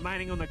second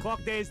remaining on the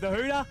clock, there's the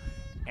hooter.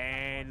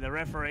 And the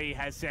referee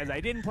has said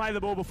they didn't play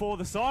the ball before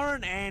the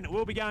siren, and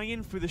we'll be going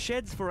in for the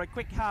Sheds for a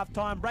quick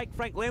half-time break.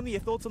 Frank Lambley, your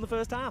thoughts on the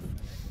first half?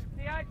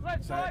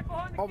 So,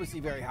 obviously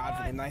very hard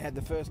for them. They had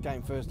the first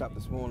game first up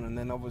this morning, and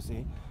then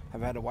obviously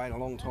have had to wait a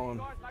long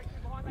time,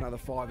 another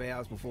 5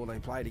 hours before they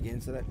played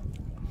again. So that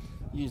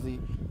usually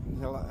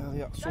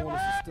the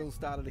soreness has still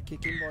started to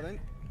kick in by then.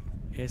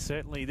 Yeah,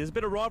 certainly. There's a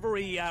bit of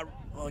rivalry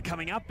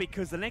coming up,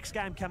 because the next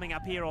game coming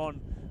up here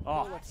on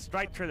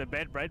straight through the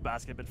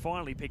breadbasket, but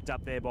finally picked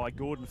up there by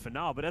Gordon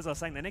Fonua. But as I was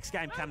saying, the next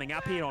game coming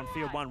up here on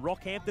Field 1,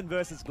 Rockhampton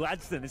versus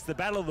Gladstone. It's the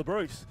Battle of the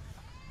Bruce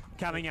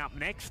coming up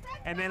next.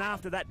 And then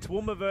after that,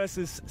 Toowoomba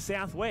versus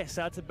Southwest.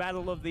 So it's a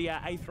battle of the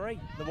A3,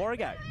 the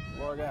Warrego.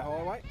 Warrego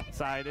Highway.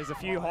 So there's a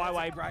few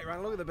highway. That's a great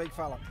run. Look at the big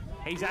fella.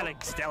 He's had a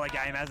stellar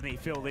game, hasn't he,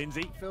 Phil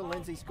Lindsay? Phil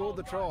Lindsay scored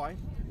the try.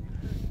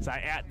 So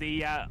out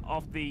the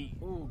off the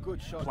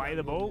good shot. Play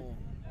the ball.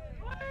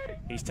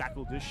 He's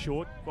tackled just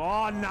short.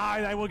 Oh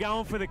no, they were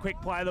going for the quick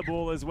play the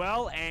ball as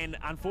well. And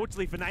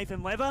unfortunately for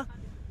Nathan Lever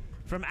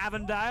from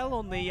Avondale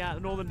on the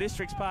Northern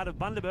District's part of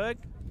Bundaberg,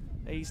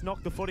 he's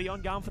knocked the footy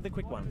on, going for the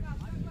quick one.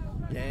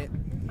 Yeah,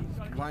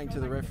 playing to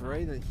the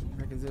referee. He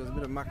reckons there was a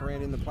bit of muck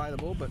around in the play the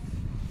ball, but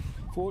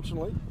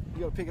fortunately,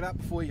 you got to pick it up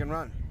before you can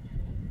run.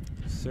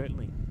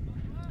 Certainly.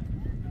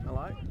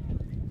 Hello.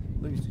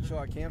 Livingston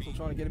Shire Council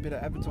trying to get a bit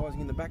of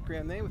advertising in the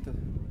background there with the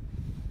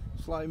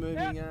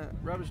slow-moving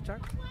rubbish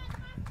truck.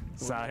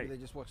 So they're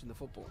just watching the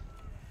football.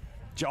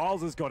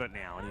 Giles has got it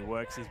now, and he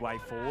works his way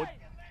forward,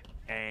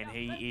 and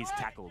he is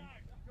tackled.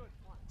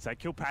 So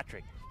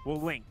Kilpatrick will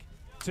link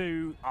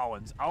to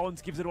Owens.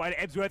 Owens gives it away to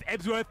Ebsworth.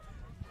 Ebsworth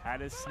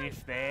had a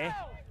sniff there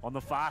on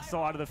the far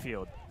side of the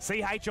field.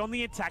 CH on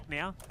the attack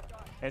now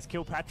as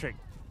Kilpatrick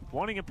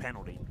wanting a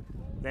penalty.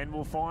 Then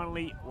we'll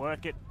finally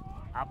work it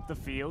up the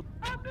field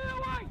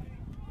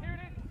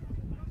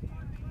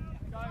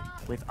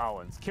with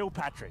Owens.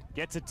 Kilpatrick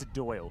gets it to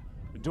Doyle.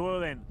 Doyle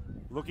then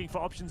looking for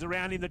options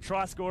around him. The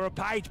try scorer,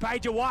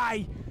 Page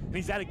away. And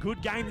he's had a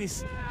good game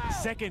this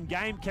second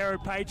game.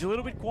 Kerrod Page a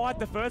little bit quiet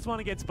the first one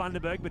against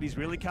Bundaberg, but he's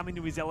really coming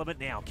to his element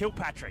now.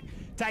 Kilpatrick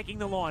taking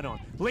the line on.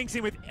 Links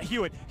in with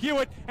Huet.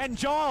 Huet and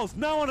Giles.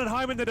 No one at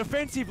home in the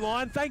defensive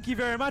line. Thank you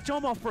very much.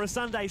 I'm off for a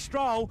Sunday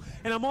stroll,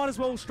 and I might as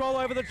well stroll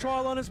over the try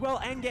line as well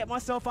and get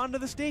myself under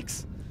the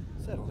sticks.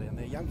 Settle down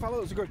there, young fella.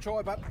 It was a good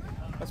try, but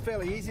that's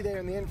fairly easy there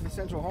in the end for the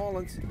Central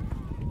Highlands.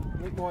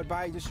 Nick Wide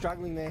Bay just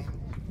struggling there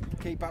to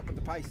keep up with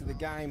the pace of the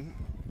game.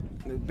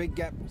 The big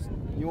gap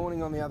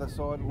yawning on the other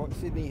side, like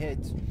Sydney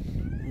Heads,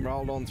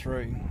 rolled on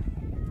through.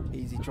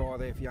 Easy try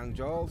there for young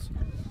Giles.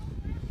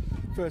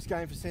 First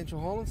game for Central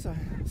Highlands, so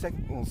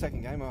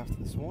second game after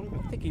this morning.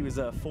 I think he was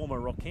a former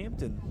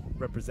Rockhampton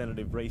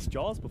representative, Reece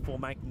Giles, before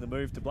making the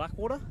move to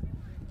Blackwater.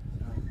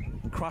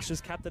 And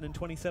Crushers captain in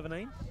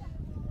 2017.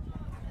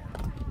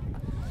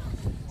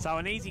 So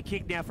an easy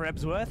kick now for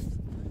Ebsworth.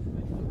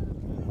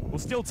 Will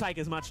still take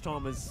as much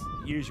time as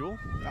usual.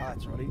 Oh,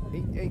 that's right.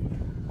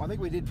 I think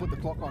we did put the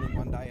clock on him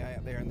one day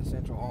out there in the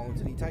Central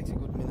Highlands, and he takes a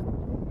good minute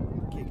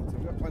to kick it, so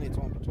we've got plenty of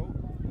time to talk.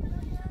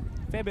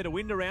 Fair bit of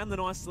wind around, the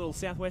nice little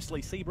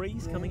southwesterly sea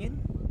breeze coming in.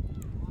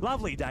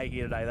 Lovely day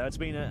here today, though. It's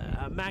been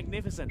a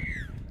magnificent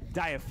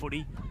day of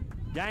footy.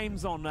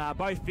 Games on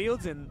both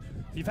fields, and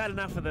if you've had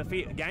enough of the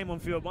game on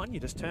field one,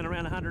 you just turn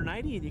around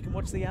 180 and you can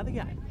watch the other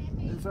game.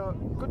 There's a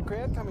good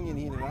crowd coming in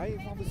here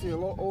today. Obviously,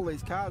 all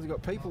these cars have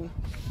got people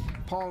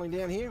piling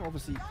down here.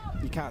 Obviously,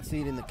 you can't see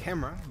it in the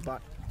camera,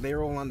 but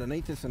they're all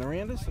underneath us and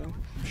around us. So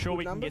I'm sure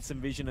we can get some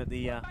vision at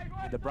the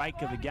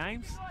break of the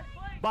games.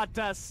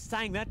 But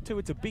saying that too,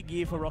 it's a big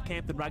year for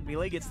Rockhampton Rugby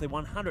League. It's their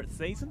 100th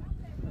season.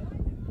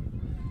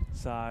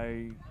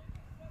 So,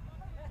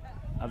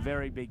 a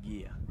very big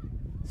year.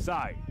 So,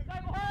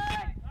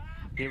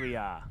 here we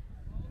are.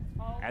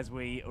 As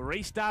we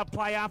restart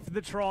play after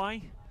the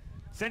try,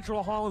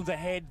 Central Highlands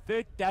ahead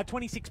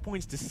 26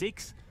 points to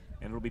 6,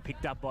 and it'll be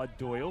picked up by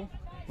Doyle.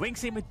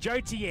 Links in with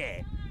Joe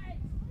Thier.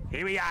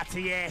 Here we are,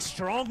 Thier.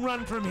 Strong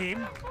run from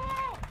him.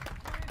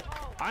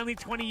 Only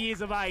 20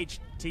 years of age,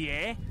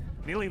 Thier.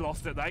 Nearly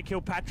lost it though.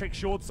 Kilpatrick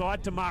short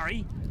side to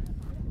Murray.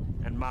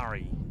 And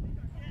Murray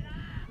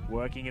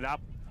working it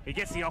up. He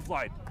gets the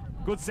offload.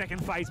 Good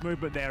second phase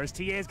movement there as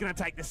Thier's going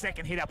to take the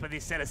second hit up of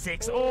this set of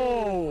 6.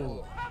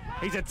 Oh!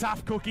 He's a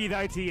tough cookie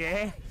though,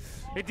 Thier.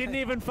 It didn't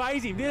even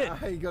phase him, did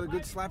it? He got a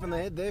good slap in the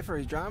head there for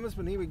his dramas,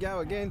 but here we go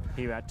again.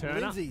 Here we Turner.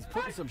 Lindsay's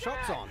putting some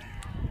shots on.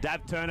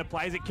 Dav Turner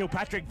plays it.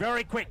 Kilpatrick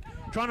very quick,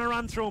 trying to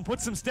run through and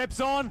put some steps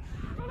on.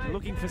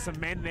 Looking for some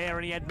men there,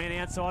 and he had men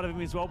outside of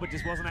him as well, but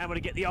just wasn't able to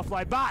get the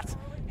offload. But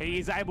he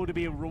is able to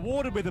be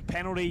rewarded with a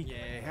penalty.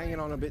 Yeah, hanging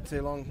on a bit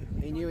too long.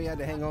 He knew he had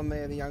to hang on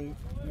there, the young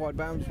wide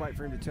bone. Just wait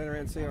for him to turn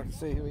around and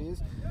see who he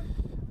is.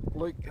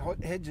 Luke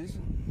Hedges.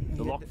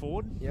 The lock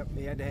forward. Yep,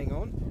 he had to hang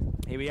on.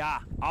 Here we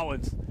are.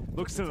 Owens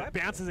looks to the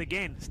bounces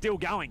again, still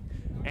going.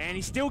 And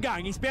he's still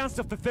going. He's bounced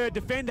off the third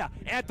defender.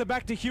 Out the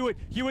back to Huet.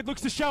 Huet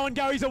looks to show and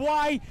go. He's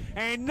away.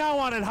 And no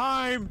one at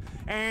home.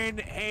 And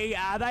they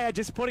are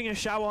just putting a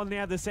show on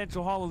now, the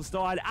Central Highlands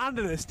side,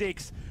 under the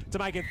sticks to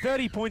make it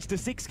 30 points to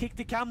 6. Kick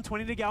to come,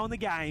 20 to go in the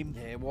game.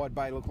 Yeah, Wide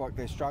Bay look like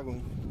they're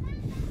struggling.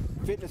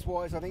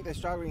 Fitness-wise, I think they're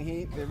struggling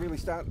here. They're really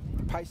starting,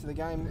 the pace of the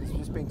game has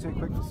just been too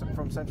quick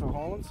from Central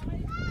Highlands.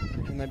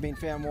 And they've been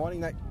found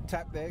winding. That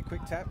tap there,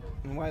 quick tap,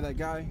 and away they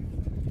go.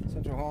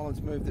 Central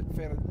Highlands moved it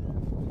fairly.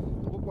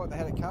 Looked like they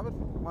had it covered.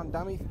 One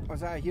dummy,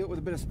 Isaiah Hewitt with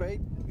a bit of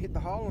speed, hit the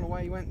hole and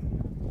away he went.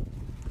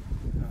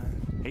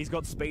 He's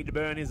got speed to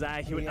burn,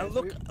 Isaiah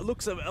Hewitt.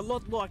 Looks a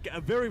lot like,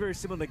 very, very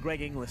similar to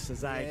Greg Inglis,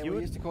 Isaiah Hewitt.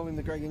 We used to call him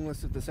the Greg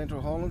Inglis of the Central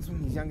Highlands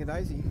in his younger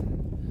days. He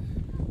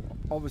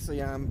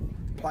obviously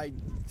played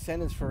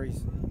centres for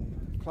his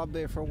club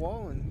there for a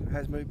while and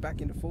has moved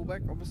back into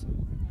fullback, obviously.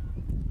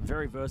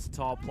 Very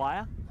versatile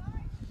player.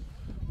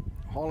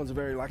 Highlands are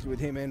very lucky with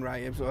him and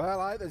Ray Ebsworth.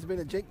 Hello, there's been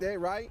a jink there,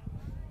 Ray.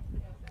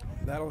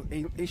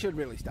 He should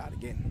really start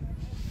again.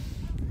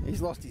 He's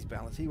lost his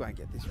balance. He won't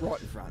get this right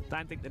in front.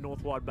 Don't think the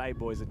North Wide Bay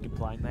boys would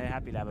complain. They're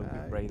happy to have a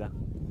big breather.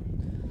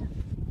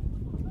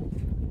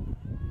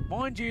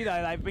 Mind you,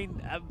 though, they've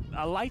been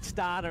a late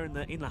starter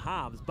in the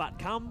halves, but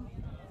come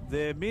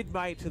the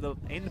midway to the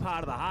end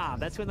part of the half,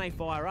 that's when they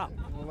fire up.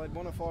 Well, they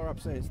want to fire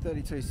up soon. It's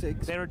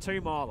 32-6. They're a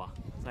 2-miler.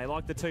 They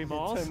like the 2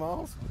 miles. 2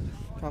 miles.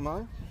 Come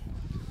on.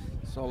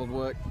 Solid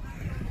work.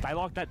 They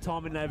like that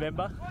time in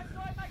November.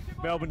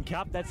 Melbourne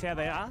Cup, that's how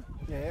they are.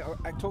 Yeah,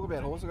 I talk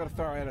about horse. I've got to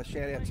throw out a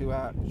shout out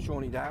to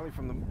Shawnee Daly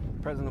from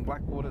the president of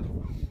Blackwater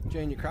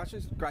Junior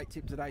Crushers. Great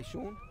tip today,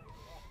 Sean.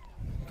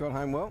 Got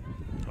home well.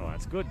 Oh,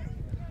 that's good.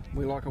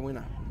 We like a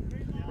winner.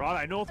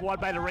 Righto, North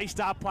Wide Bay to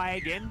restart play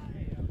again.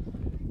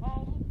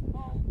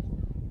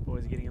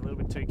 Boys are getting a little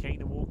bit too keen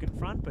to walk in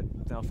front, but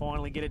they'll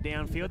finally get it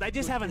downfield. They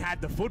just haven't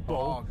had the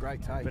football. Oh,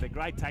 great take. But a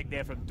great take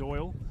there from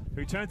Doyle,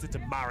 who turns it to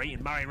Murray,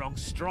 and Murray wrong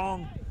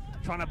strong,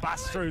 trying to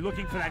bust through,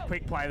 looking for that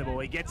quick play of the ball.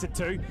 He gets it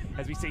too,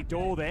 as we see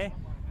Doyle there.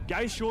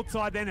 Goes short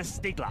side then to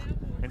Stiegler.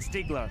 And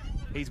Stiegler,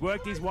 he's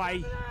worked his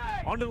way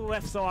onto the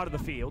left side of the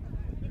field,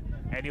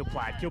 and he'll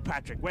play it.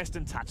 Kilpatrick,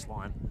 western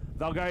touchline.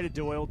 They'll go to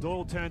Doyle.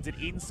 Doyle turns it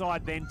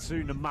inside then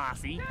to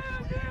Namasi.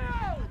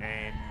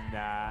 And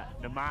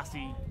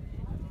Namasi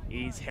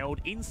is held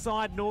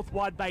inside North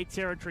Wide Bay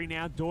territory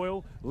now.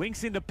 Doyle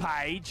links into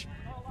Page,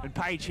 and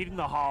Page hitting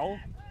the hole,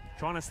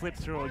 trying to slip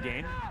through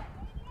again.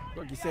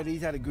 Like you said,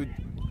 he's had a good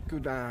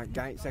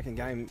second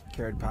game,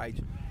 Kerrod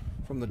Page,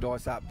 from the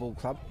Dice Up Bull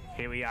Club.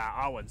 Here we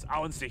are, Owens.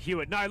 Owens to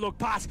Huet. No, look,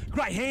 pass.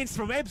 Great hands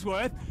from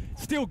Ebsworth.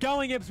 Still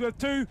going, Ebsworth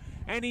too.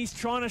 And he's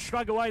trying to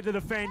shrug away the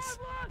defence,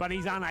 but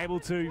he's unable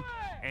to.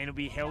 And he'll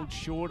be held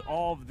short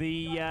of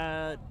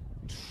the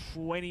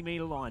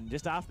 20-metre line,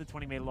 just after the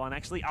 20-metre line,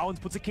 actually. Owens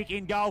puts a kick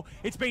in goal.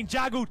 It's been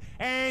juggled,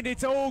 and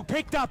it's all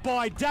picked up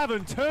by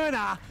Davin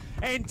Turner.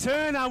 And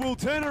Turner will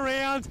turn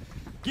around,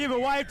 give a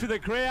wave to the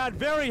crowd.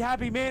 Very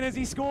happy man as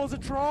he scores a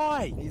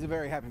try. He's a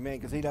very happy man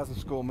because he doesn't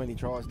score many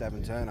tries,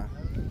 Davin Turner.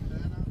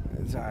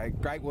 So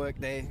great work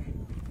there.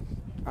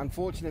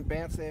 Unfortunate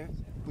bounce there.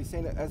 We've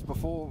seen it as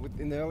before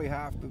in the early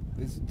half.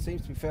 It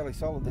seems to be fairly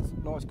solid. There's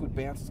nice good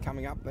bounces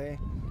coming up there.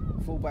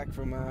 Fullback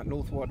from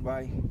North Wide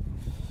Bay.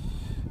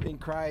 In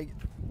Craig,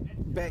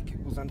 Beck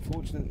was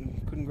unfortunate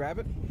and couldn't grab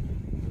it.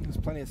 There's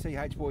plenty of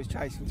CH boys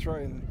chasing through,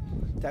 and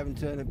Davin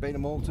Turner beat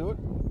them all to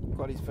it.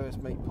 Got his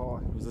first meat pie.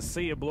 It was a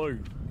sea of blue.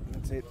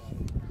 That's it.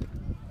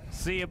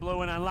 Sea of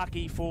blue and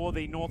unlucky for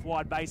the North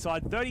Wide Bay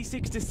side.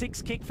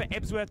 36-6 kick for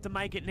Ebsworth to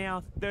make it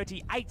now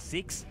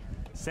 38-6.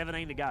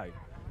 17 to go.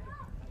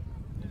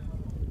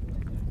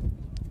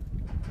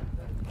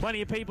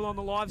 Plenty of people on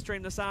the live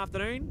stream this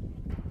afternoon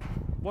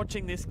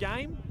watching this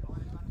game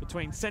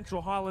between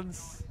Central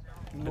Highlands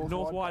and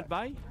North Wide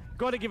Bay.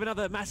 Got to give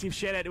another massive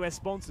shout out to our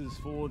sponsors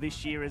for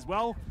this year as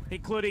well,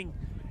 including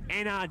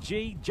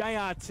NRG,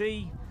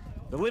 JRT,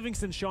 the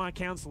Livingston Shire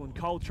Council and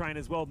Coltrane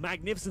as well.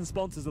 Magnificent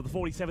sponsors of the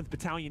 47th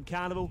Battalion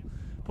Carnival,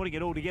 putting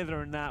it all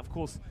together, and of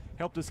course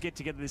helped us get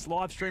together this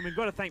live stream. And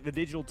got to thank the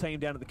digital team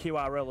down at the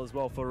QRL as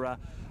well for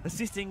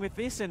assisting with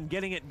this and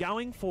getting it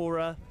going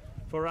for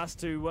us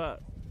to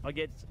I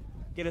guess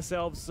get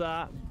ourselves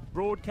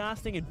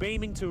broadcasting and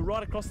beaming to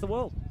right across the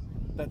world.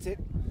 That's it.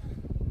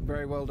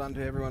 Very well done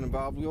to everyone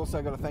involved. We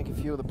also got to thank a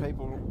few of the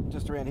people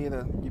just around here,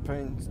 the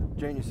Yeppoon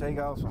Junior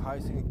Seagulls, for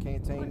hosting and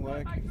canteen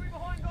work.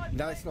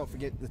 Now, let's not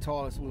forget the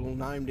tireless little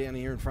gnome down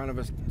here in front of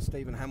us,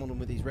 Stephen Hamilton,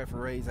 with his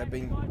referees. They've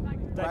been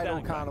great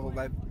all carnival.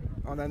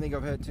 I don't think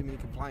I've heard too many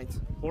complaints.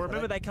 Well,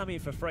 remember, they come here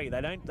for free.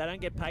 They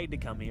don't get paid to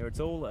come here.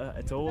 It's all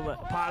a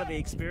part of the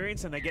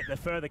experience, and they get the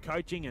further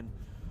coaching, and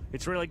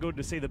it's really good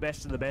to see the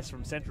best of the best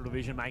from Central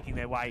Division making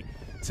their way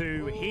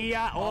to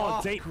here. Oh,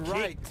 deep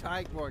great kick.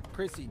 Take by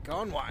Chrissy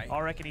Conway.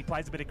 I reckon he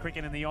plays a bit of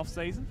cricket in the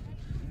off-season.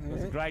 It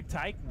was a great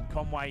take. And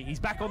Conway,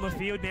 he's back on the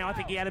field now. I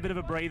think he had a bit of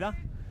a breather.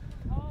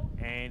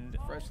 And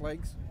fresh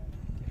legs.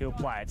 He'll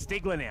play it.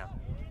 Stiegler now.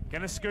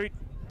 Going to scoot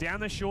down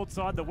the short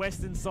side, the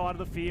western side of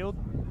the field.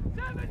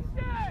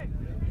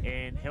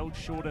 And held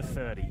short of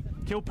 30.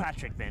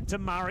 Kilpatrick then to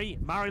Murray.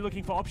 Murray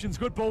looking for options.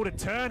 Good ball to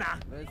Turner.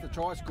 There's the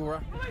try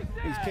scorer.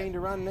 He's keen to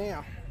run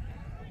now.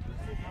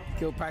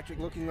 Kilpatrick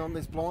looking on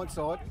this blind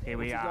side. Here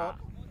we are.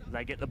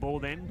 They get the ball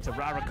then to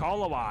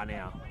Rarakolawa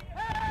now,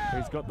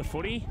 who's got the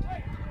footy,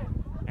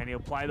 and he'll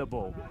play the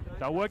ball.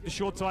 They'll work the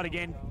short side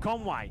again.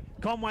 Conway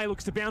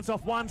looks to bounce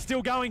off one,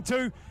 still going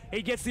two.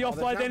 He gets the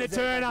offload then to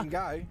Turner.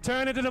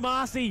 Turner to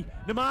Namasi.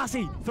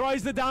 Namasi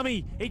throws the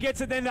dummy. He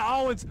gets it then to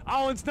Owens.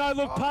 Owens, no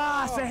look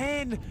pass, a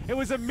hand. It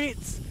was a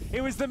mitts.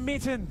 It was the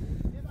mitten.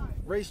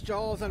 Reece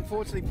Giles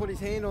unfortunately put his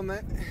hand on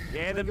that.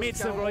 Yeah, the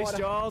mitts of Reece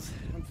Giles.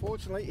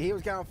 Unfortunately, he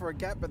was going for a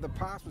gap, but the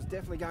pass was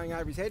definitely going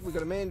over his head. We've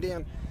got a man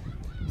down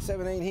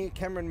 17 here,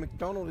 Cameron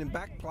McDonald, in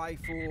back play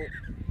for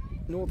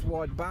North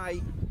Wide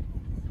Bay.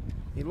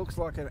 He looks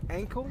like an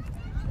ankle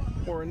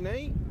or a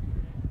knee.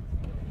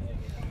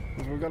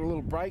 We've got a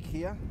little break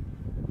here.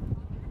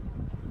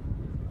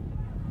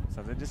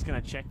 So they're just going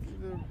to check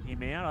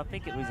him out. I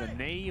think it was a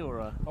knee or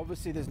a...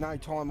 Obviously, there's no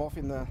time off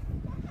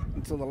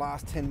until the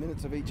last 10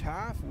 minutes of each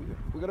half.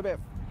 We've got about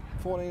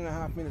 14 and a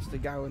half minutes to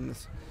go in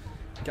this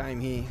game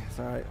here.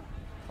 So,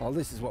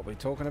 this is what we're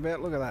talking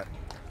about. Look at that.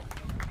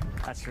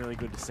 That's really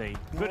good to see.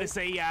 Good to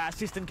see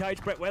assistant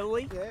coach Brett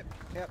Weatherly.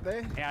 Yeah, out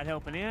there. Out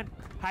helping out.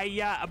 Hey,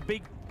 a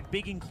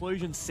big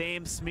inclusion,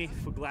 Sam Smith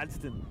for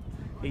Gladstone.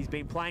 He's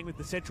been playing with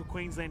the Central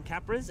Queensland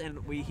Capras,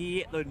 and we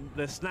hear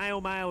the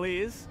snail mail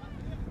is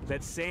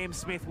that Sam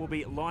Smith will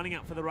be lining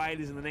up for the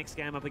Raiders in the next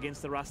game up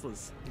against the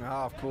Rustlers.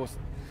 Of course.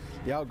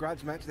 The old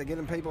grudge match, they're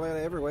getting people out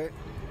of everywhere.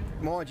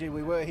 Mind you,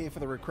 we were here for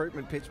the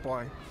recruitment pitch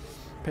by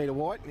Peter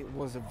White, and it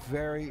was a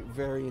very,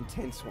 very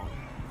intense one.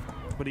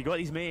 But he got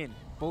his man.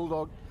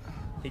 Bulldog.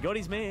 He got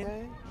his man.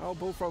 Yeah, old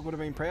Bullfrog would have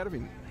been proud of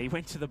him. He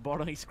went to the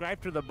bottom. He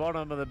scraped to the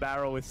bottom of the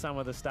barrel with some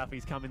of the stuff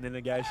he's come in the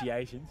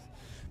negotiations.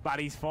 But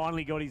he's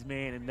finally got his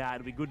man, and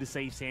it'll be good to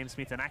see Sam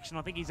Smith in action.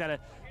 I think he's had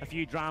a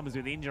few dramas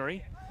with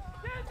injury.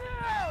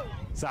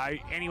 So,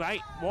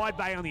 anyway, Wide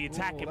Bay on the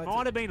attack. It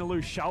might have been a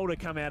loose shoulder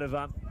come out of,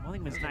 I think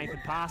it was Nathan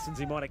Parsons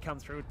who might have come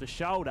through with the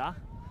shoulder.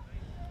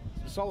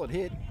 Solid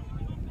hit.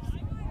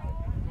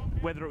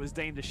 Whether it was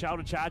deemed a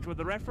shoulder charge, well,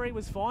 the referee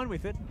was fine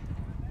with it.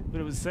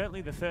 But it was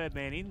certainly the third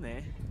man in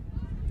there.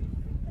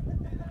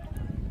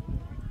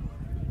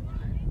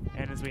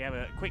 And as we have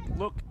a quick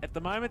look at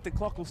the moment, the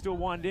clock will still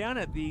wind down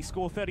at the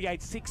score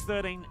 38-6,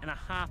 13 and a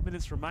half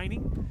minutes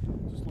remaining.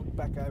 Just look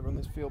back over on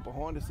this field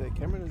behind us there,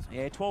 Cameron.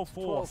 Yeah,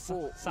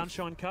 12-4.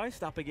 Sunshine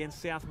Coast up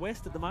against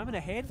Southwest at the moment,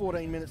 ahead.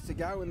 14 minutes to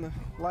go in the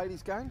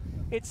ladies' game.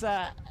 It's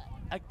a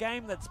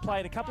game that's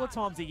played a couple of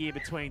times a year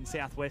between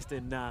Southwest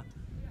and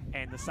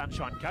the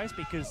Sunshine Coast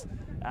because,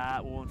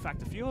 well, in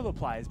fact, a few of the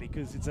players,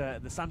 because it's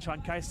the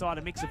Sunshine Coast side,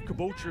 a mix of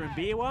Caboolture and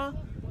Beerwah,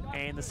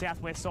 and the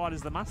Southwest side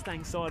is the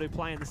Mustang side who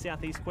play in the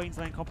Southeast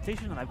Queensland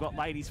competition, and they've got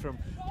ladies from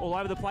all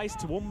over the place,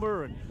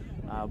 Toowoomba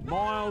and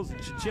Miles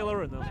and Chinchilla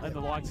and the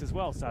likes as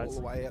well. So all the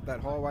way out that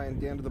highway and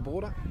down to the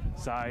border.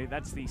 So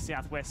that's the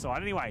Southwest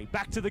side. Anyway,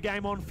 back to the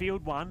game on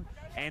field one,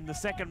 and the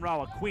second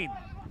rower, Quinn,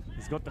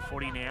 has got the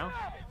footy now.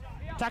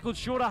 Tackled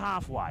shorter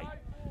halfway.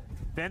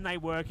 Then they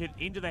work it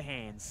into the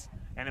hands.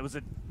 And it was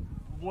a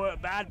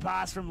bad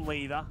pass from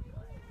Leather.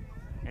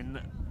 And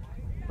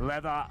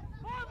Leather.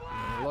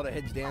 A lot of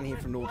heads down here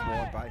from North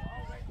Wide Bay.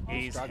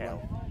 He's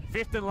hell.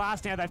 Fifth and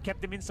last now, they've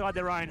kept them inside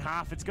their own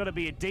half. It's got to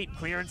be a deep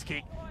clearance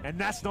kick. And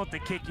that's not the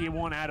kick you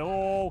want at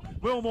all.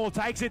 Wilmore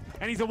takes it,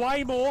 and he's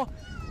away more.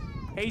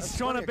 He's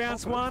trying to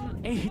bounce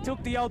one. He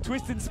took the old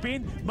twist and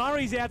spin.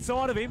 Murray's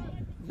outside of him.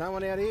 No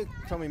one out here,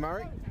 Tommy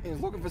Murray. He was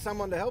looking for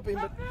someone to help him,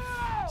 but...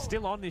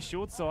 Still on this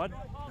short side.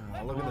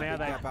 Oh, look at the big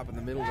gap up in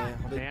the middle there.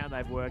 Now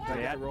they've worked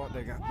it out. Right,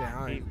 they're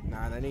home.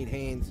 No, they need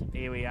hands.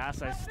 Here we are.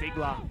 So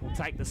Stiegler will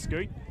take the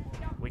scoot.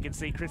 We can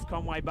see Chris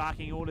Conway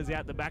barking orders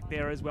out the back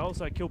there as well.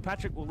 So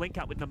Kilpatrick will link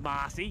up with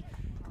Namasi.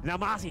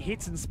 Namasi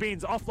hits and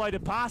spins,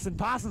 offloaded Parsons.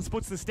 Parsons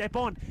puts the step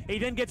on. He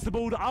then gets the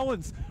ball to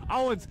Owens.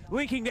 Owens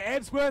linking to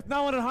Ebsworth.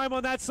 No one at home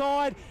on that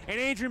side. And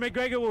Andrew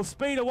McGregor will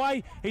speed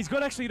away. He's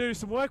got to actually do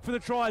some work for the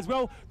try as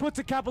well. Puts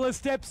a couple of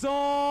steps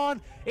on.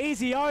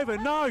 Easy over.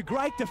 No,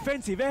 great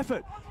defensive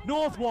effort.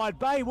 North Wide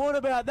Bay, what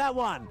about that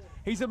one?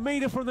 He's a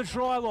metre from the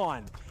try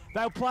line.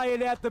 They'll play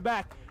it out the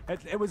back.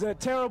 It was a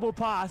terrible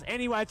pass.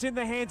 Anyway, it's in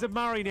the hands of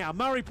Murray now.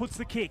 Murray puts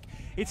the kick.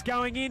 It's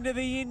going into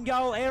the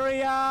in-goal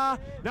area.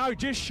 No,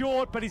 just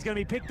short, but he's going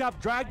to be picked up,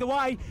 dragged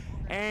away.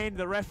 And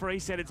the referee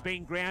said it's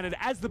been grounded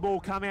as the ball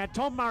come out.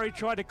 Tom Murray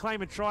tried to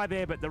claim a try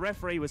there, but the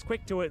referee was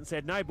quick to it and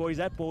said, no, boys,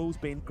 that ball's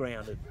been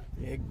grounded.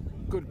 Yeah,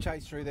 good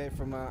chase through there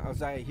from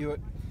Isaiah Huet.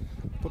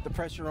 Put the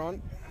pressure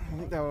on. I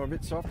think they were a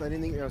bit soft. They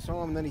didn't think they were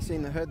solemn. And then he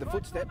heard the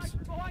footsteps.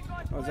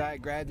 Isaiah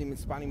grabbed him and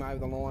spun him over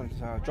the line.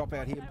 So drop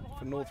out here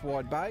for North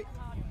Wide Bay.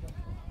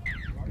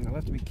 And they'll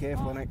have to be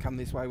careful they don't come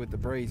this way with the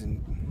breeze.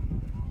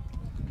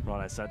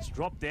 Right, so it's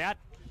dropped out.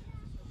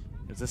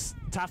 It's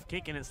a tough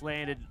kick and it's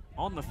landed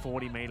on the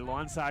 40-metre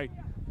line. So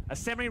a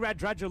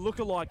semi-Radradra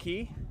lookalike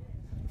here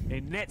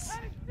in nets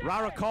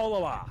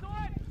Rarakoloa,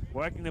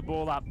 working the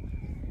ball up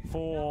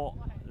for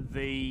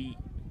the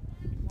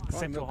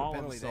Central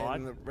Highlands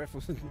side.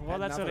 Well,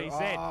 that's what he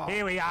said.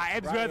 Here we are,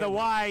 Ebsworth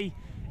away,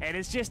 and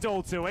it's just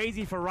all too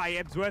easy for Ray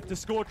Ebsworth to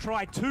score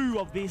try 2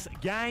 of this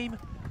game,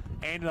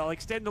 and they'll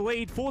extend the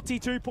lead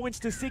 42 points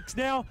to 6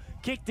 now.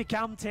 Kick to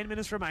come, 10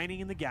 minutes remaining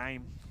in the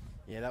game.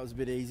 Yeah, that was a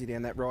bit easy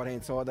down that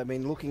right-hand side. They've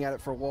been looking at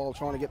it for a while,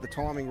 trying to get the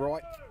timing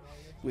right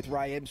with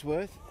Ray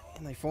Ebsworth,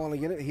 and they finally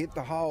get it, hit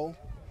the hole,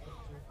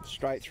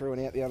 straight through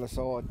and out the other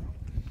side.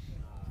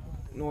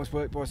 Nice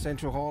work by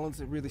Central Highlands.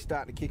 They're really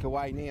starting to kick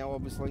away now,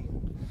 obviously.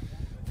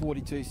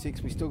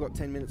 42-6. We've still got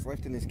 10 minutes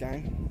left in this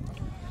game.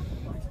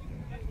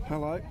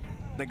 Hello.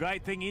 The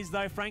great thing is,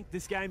 though, Frank,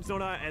 this game's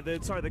not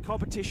the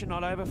competition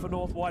not over for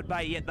North Wide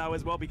Bay yet, though,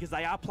 as well, because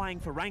they are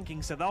playing for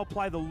ranking, so they'll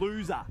play the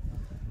loser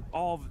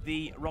of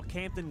the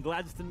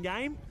Rockhampton-Gladstone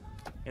game,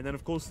 and then,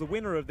 of course, the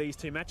winner of these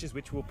 2 matches,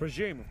 which we'll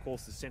presume, of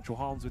course, the Central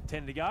Highlands with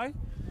 10 to go.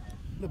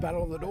 The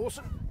Battle of the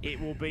Dawson. It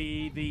will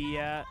be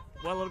the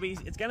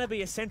it's going to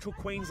be a Central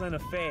Queensland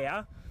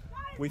affair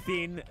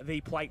within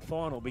the plate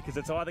final, because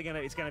it's going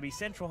to be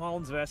Central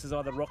Highlands versus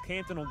either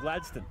Rockhampton or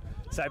Gladstone.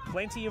 So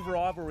plenty of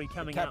rivalry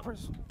coming up.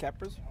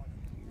 Capras,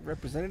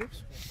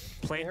 representatives.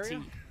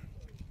 Plenty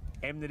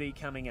enmity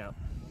coming up.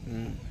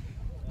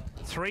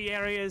 3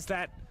 areas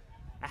that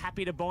are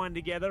happy to bind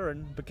together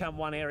and become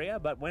one area,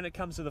 but when it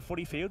comes to the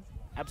footy field,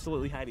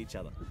 absolutely hate each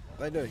other.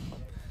 They do.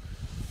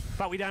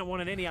 But we don't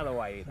want it any other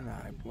way either.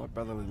 No, like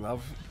brotherly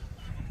love.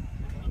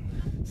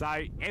 So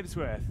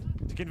Ebsworth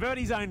to convert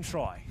his own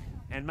try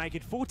and make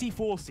it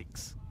 44-6.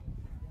 So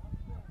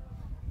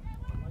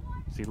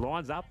he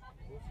lines up,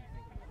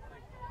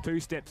 2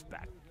 steps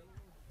back,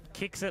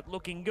 kicks it,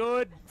 looking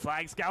good.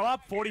 Flags go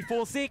up,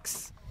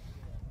 44-6.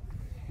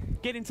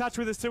 Get in touch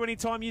with us too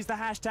anytime. Use the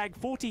hashtag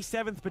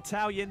 47th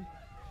Battalion.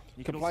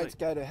 You can Complaints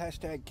go to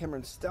hashtag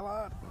Cameron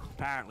Stallard.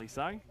 Apparently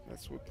so.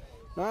 That's what.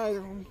 No,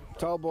 I'm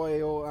told by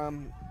your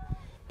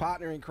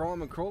partner in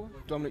crime and crawler,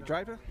 Dominic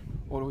Draper.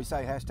 Or do we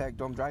say hashtag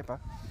Dom Draper?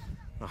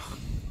 Oh,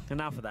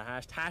 enough of the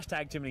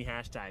hashtag. Too many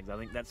hashtags. I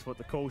think that's what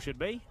the call should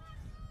be.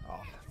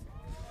 Oh,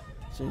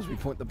 as soon as we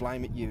point the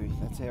blame at you,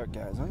 that's how it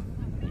goes, huh?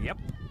 Yep,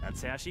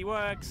 that's how she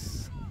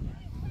works.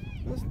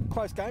 It's a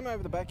close game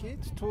over the back here.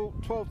 It's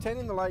 12-10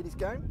 in the ladies'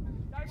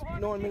 game. It's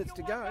 9 minutes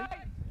to go.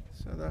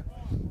 So the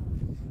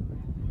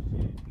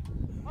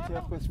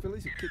Southwest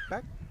Phillies have kicked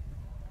back.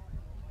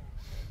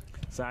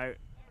 So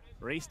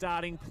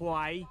restarting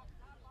play.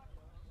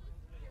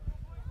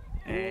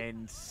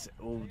 And it's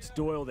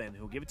Doyle then,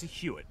 who'll give it to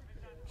Huet.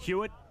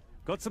 Huet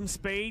got some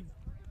speed.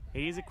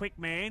 He is a quick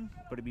man,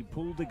 but he'll be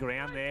pulled to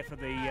ground there for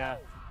the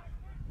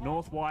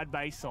North Wide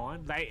Bay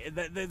side.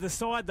 The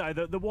side, though,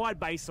 the Wide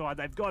Bay side,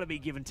 they've got to be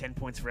given 10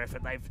 points for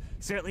effort. They've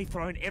certainly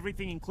thrown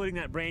everything, including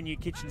that brand new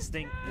kitchen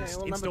sink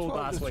installed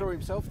last week. Threw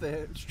himself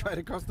there, straight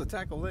across the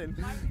tackle then.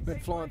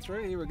 Went flying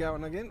through. Here we go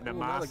again.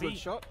 Another good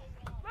shot.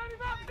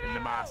 And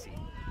Namasi.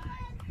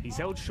 He's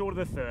held short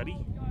of the 30.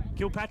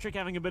 Kilpatrick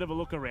having a bit of a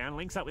look around,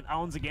 links up with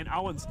Owens again.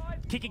 Owens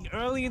kicking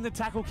early in the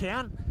tackle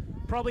count,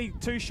 probably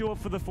too short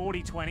for the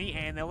 40-20,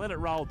 and they'll let it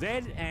roll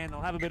dead, and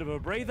they'll have a bit of a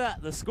breather.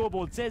 The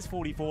scoreboard says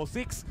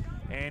 44-6,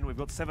 and we've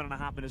got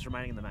 7.5 minutes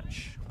remaining in the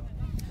match.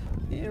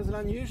 Yeah, it was an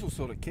unusual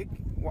sort of kick.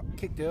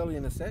 Kicked early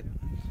in the set.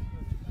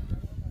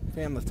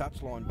 Found the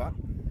touchline, but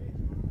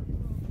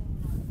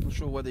not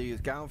sure whether he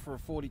was going for a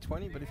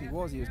 40-20, but if he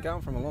was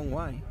going from a long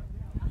way.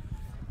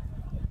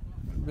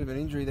 A bit of an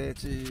injury there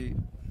to...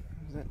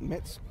 Is that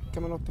Metz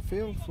coming off the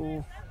field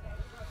for...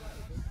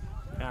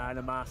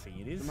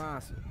 Namasi, it is.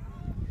 Namasi.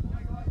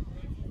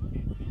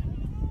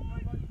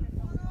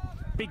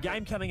 Big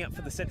game coming up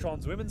for the Central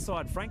Highlands women's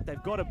side, Frank.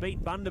 They've got to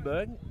beat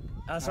Bundaberg.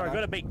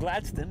 Got to beat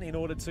Gladstone in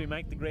order to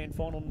make the grand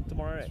final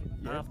tomorrow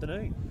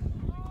afternoon.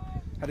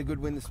 Had a good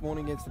win this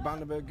morning against the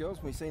Bundaberg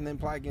girls. We've seen them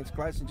play against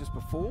Klaasen just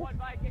before.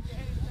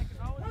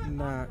 And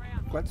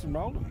Gladstone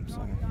rolled them,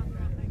 so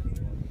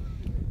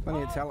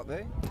plenty of talent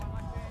there.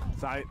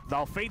 So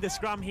they'll feed the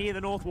scrum here,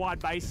 the North Wide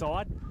Bay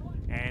side,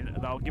 and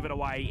they'll give it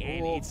away.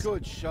 And it's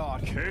good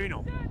shot.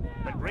 Kuhnel.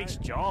 But Reece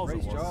Giles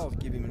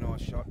give him a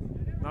nice shot.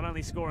 Not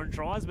only scoring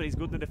tries, but he's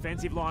good in the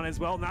defensive line as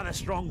well. Another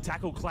strong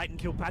tackle, Clayton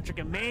Kilpatrick,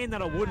 a man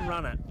that I wouldn't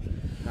run it.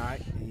 No,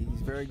 he's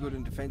very good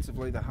in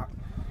defensively, the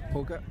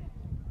hooker.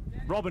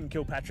 Robin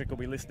Kilpatrick will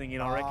be listening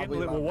in, I reckon.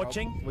 We're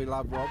watching. Rob. We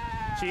love Rob.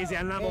 She's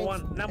our number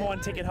one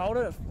ticket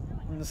holder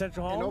from the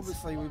Central Highlands. And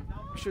obviously, we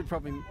should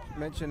probably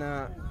mention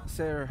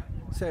Sarah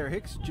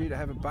Hicks, due to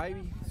have a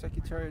baby.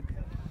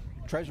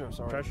 Treasurer.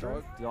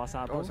 The Ice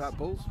Heart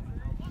Bulls.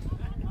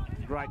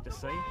 Great to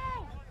see.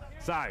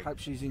 So, hope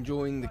she's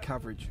enjoying the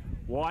coverage.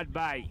 Wide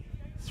Bay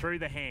through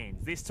the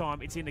hands. This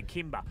time it's into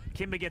Kimber.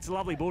 Kimber gets a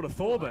lovely ball to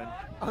Thorburn.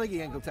 I think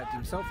he ankle tapped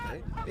himself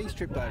there. He's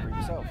tripped over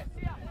himself.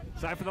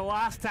 So for the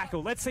last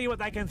tackle, let's see what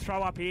they can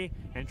throw up here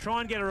and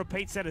try and get a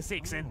repeat set of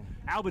 6. And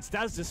Alberts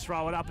does just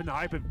throw it up in the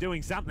hope of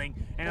doing something.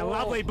 And a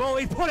lovely ball.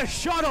 He put a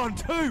shot on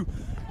too.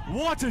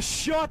 What a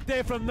shot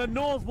there from the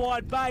North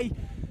Wide Bay.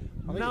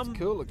 I think it's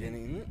cool again,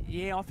 isn't it?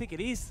 Yeah, I think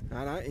it is.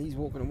 No, he's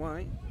walking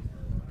away.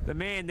 The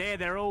man there,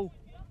 they're all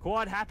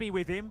quite happy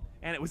with him.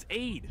 And it was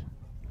Eade.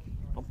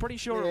 I'm pretty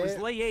sure it was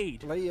Leigh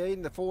Eade. Leigh Eade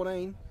in the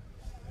 14.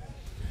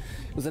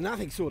 It was a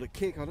nothing sort of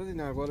kick. I don't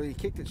know whether he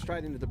kicked it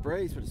straight into the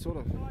breeze, but it sort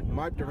of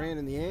moped around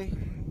in the air.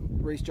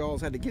 Reece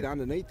Giles had to get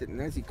underneath it,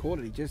 and as he caught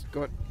it, he just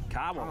got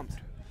pumped.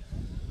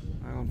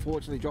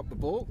 Unfortunately, dropped the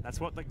ball. This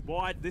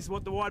is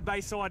what the Wide Bay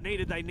side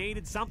needed. They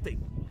needed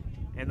something,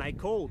 and they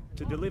called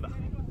to deliver.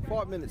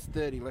 5 minutes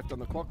 30 left on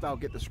the clock. They'll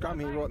get the scrum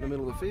here right in the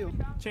middle of the field.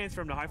 Chance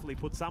for him to hopefully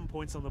put some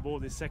points on the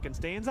board this second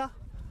stanza.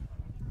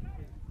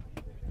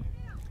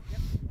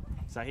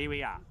 So here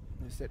we are.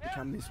 They're set to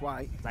come this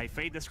way. They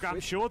feed the scrum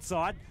short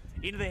side.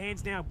 Into the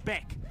hands now,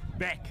 Beck.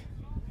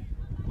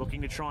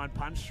 Looking to try and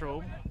punch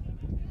through.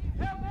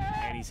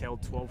 And he's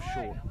held 12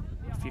 short.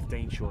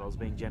 15 short, I was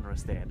being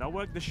generous there. They'll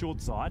work the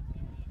short side.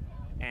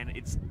 And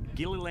it's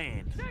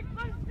Gilliland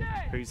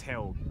who's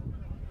held.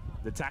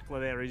 The tackler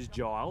there is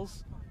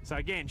Giles. So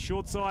again,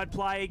 short side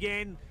play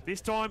again.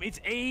 This time it's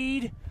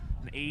Eade.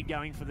 And Eade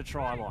going for the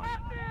try line.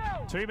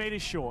 2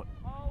 metres short.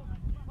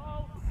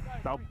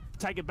 They'll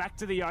take it back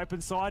to the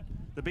open side.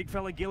 The big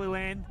fella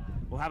Gilliland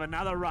will have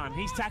another run.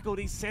 He's tackled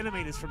his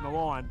centimetres from the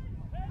line.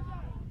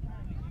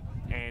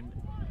 And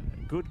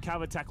good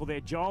cover tackle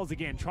there. Giles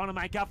again trying to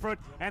make up for it.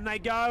 And they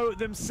go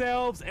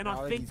themselves. And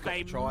I think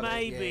they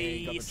may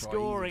be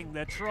scoring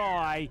the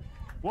try.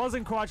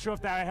 Wasn't quite sure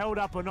if they were held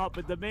up or not,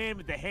 but the man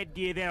with the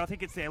headgear there, I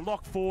think it's their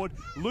lock forward,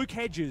 Luke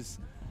Hedges,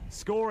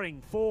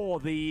 scoring for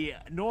the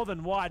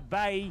Northern Wide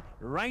Bay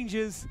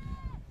Rangers.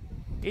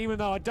 Even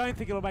though I don't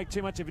think it'll make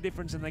too much of a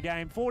difference in the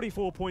game.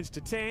 44 points to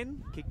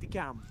 10. Kick to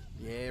come.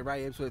 Yeah,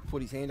 Ray Ebsworth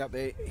put his hand up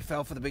there. He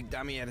fell for the big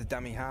dummy out of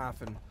dummy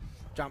half and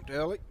jumped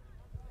early.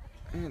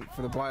 And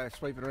for the player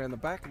sweeping around the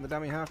back, and the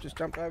dummy half just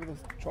jumped over the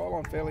try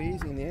line fairly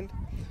easy in the end.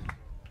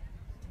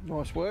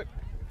 Nice work.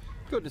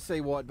 Good to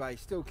see Wide Bay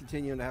still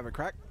continuing to have a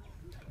crack.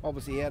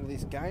 Obviously out of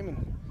this game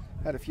and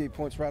had a few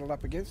points rattled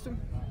up against him.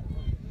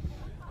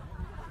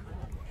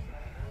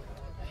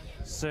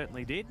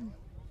 Certainly did.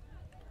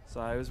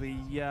 So as we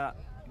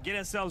get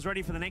ourselves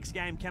ready for the next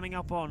game coming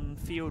up on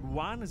Field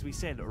 1, as we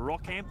said,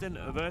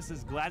 Rockhampton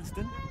versus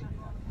Gladstone.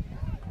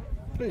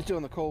 Who's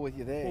doing the call with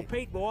you there? Well,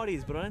 Pete White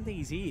is, but I don't think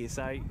he's here,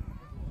 so...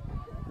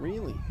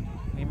 Really?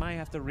 He may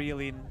have to reel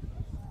in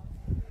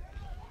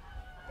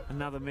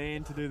another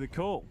man to do the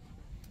call.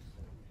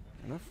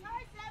 Enough.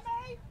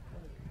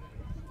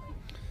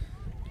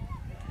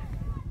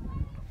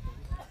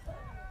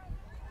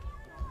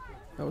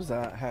 That was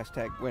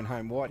hashtag went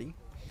home Whitey.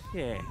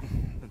 Yeah,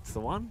 that's the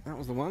one. That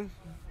was the one.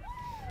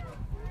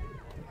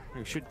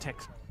 We should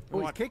text. Oh,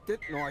 he's kicked it.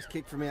 Nice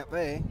kick from out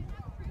there.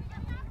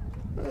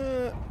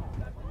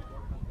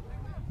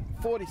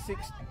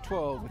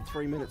 46-12 with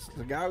 3 minutes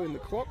to go in the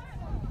clock.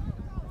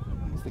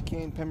 As the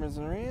can Pemmers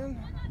around.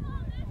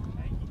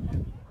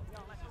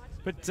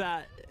 But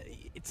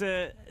it's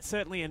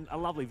certainly a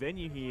lovely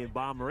venue here,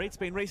 Barmaryee. It's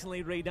been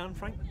recently redone,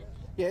 Frank.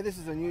 Yeah, this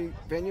is a new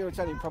venue. It's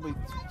only probably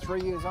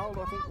 3 years old,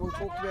 I think we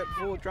talked about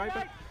before,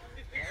 Draper.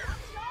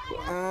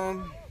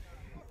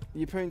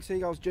 Yeppoon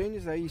Seagulls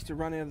Juniors, they used to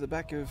run out of the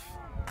back of...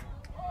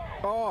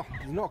 Oh,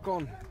 knock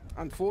on,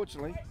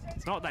 unfortunately.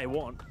 It's not what they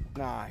want.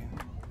 No.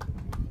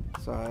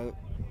 So,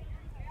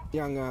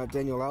 young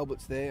Daniel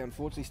Alberts there,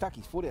 unfortunately, stuck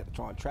his foot out to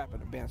try and trap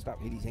it and bounced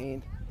up, hit his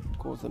hand,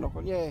 caused the knock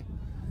on. Yeah,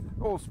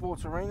 all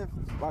sports arena,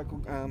 local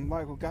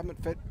government,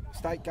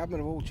 state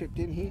government have all chipped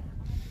in here.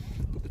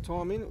 Put the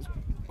time in, it was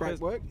great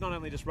work. Not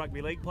only just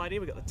rugby league played here,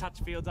 we've got the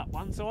touch fields up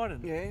one side.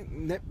 And yeah,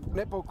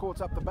 netball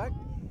courts up the back.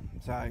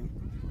 So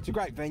it's a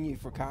great venue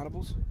for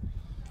carnivals.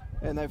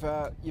 And they've,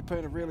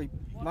 Yeppoon have really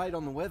laid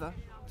on the weather.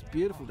 It's a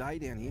beautiful day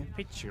down here.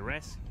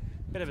 Picturesque.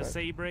 Bit of a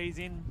sea breeze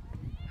in.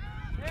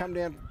 Come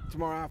down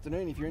tomorrow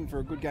afternoon if you're in for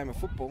a good game of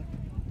football.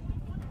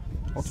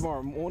 Or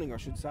tomorrow morning, I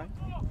should say.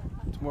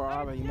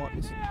 Tomorrow, you might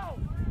miss it.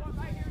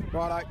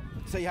 Righto,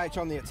 CH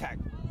on the attack.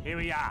 Here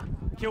we are.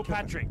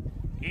 Kilpatrick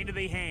into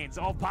the hands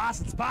of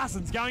Parsons.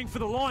 Parsons going for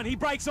the line. He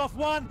breaks off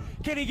one.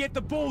 Can he get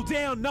the ball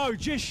down? No,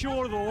 just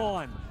short of the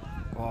line.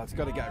 Oh, it's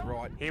got to go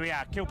right. Here we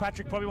are.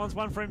 Kilpatrick probably wants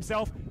one for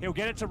himself. He'll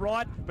get it to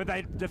right, but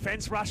they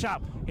defence rush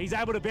up. He's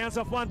able to bounce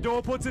off one.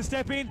 Door puts a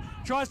step in,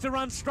 tries to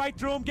run straight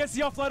through him, gets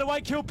the offload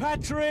away.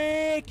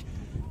 Kilpatrick!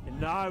 And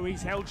no,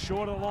 he's held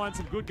short of the line.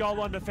 Some good goal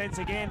line defence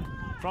again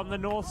from the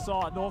north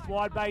side, north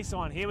wide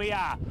baseline. Here we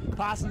are.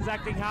 Parsons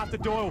acting half to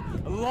Doyle.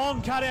 A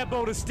long cutout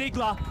ball to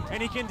Stiegler,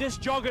 and he can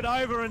just jog it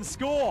over and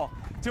score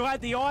to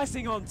add the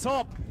icing on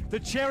top, the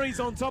cherries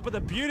on top of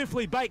the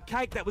beautifully baked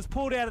cake that was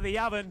pulled out of the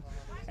oven.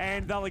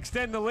 And they'll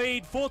extend the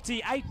lead.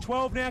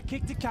 48-12 now.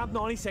 Kick to come,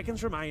 90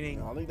 seconds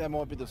remaining. I think that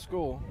might be the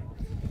score.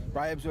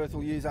 Ray Ebsworth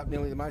will use up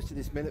nearly the most of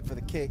this minute for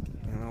the kick.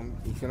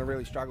 He's going to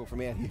really struggle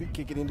from out here to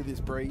kick it into this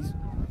breeze.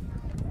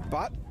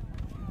 But,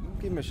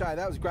 give him a show.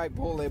 That was a great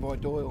ball there by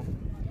Doyle.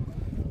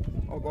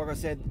 Like I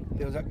said,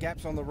 there was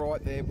gaps on the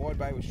right there. Wide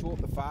Bay was short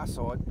the far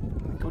side.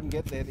 They couldn't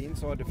get there. The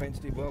inside defence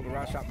did well to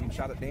rush up and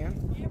shut it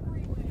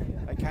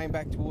down. They came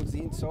back towards the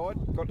inside,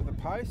 got to the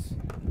post.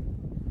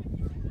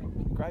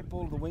 Great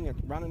ball to the winger,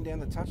 running down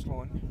the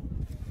touchline.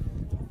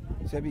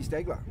 Sebi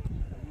Stiegler.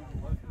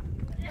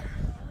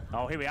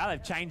 Oh, here we are.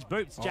 They've changed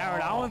boots.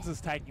 Jared Owens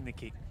is taking the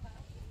kick.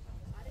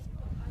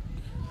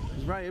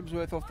 Is Ray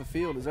Ebsworth off the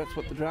field? Is that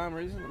what the drama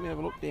is? Let me have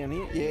a look down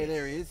here. Yeah,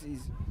 there he is.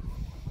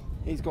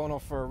 He's gone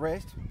off for a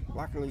rest,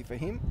 luckily for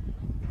him.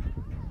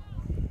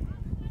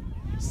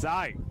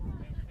 So,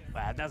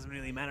 well, it doesn't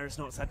really matter. It's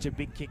not such a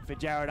big kick for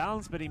Jared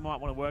Owens, but he might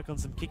want to work on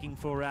some kicking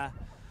for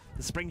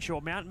the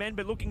Springshaw Mountain men.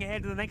 But looking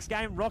ahead to the next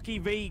game, Rocky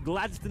v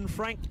Gladstone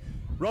Frank.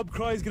 Rob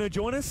Crow's going to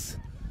join us.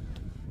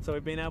 So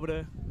we've been able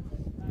to,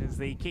 as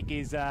the kick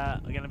is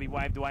going to be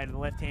waved away to the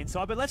left-hand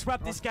side. But let's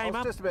wrap this game up. I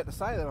was just about to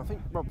say that. I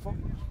think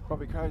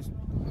Robbie Crow's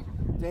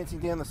dancing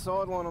down the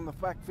sideline on the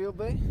back field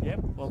there. Yep,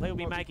 well, he'll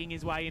be making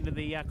his way into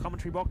the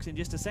commentary box in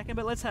just a second.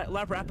 But let's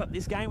wrap up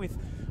this game with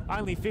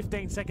only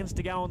 15 seconds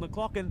to go on the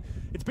clock. And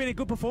it's been a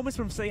good performance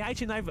from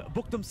CH, and they've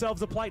booked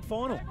themselves a plate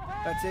final.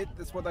 That's it.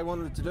 That's what they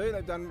wanted to do.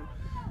 They've done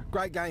a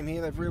great game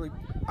here. They've really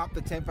upped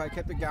the tempo,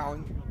 kept it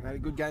going. They had a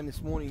good game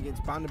this morning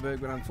against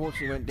Bundaberg, but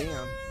unfortunately went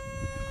down.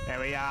 There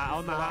we are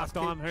on the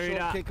half-time hooter.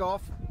 Short kick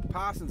off.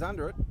 Parsons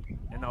under it.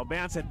 And they'll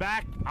bounce it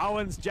back.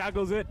 Owens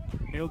juggles it.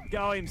 He'll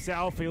go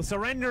himself. He'll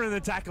surrender in the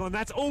tackle, and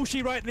that's all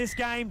she wrote in this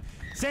game.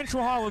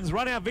 Central Highlands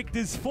run out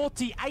victors,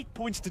 48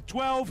 points to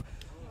 12.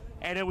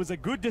 And it was a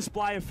good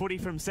display of footy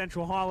from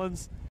Central Highlands.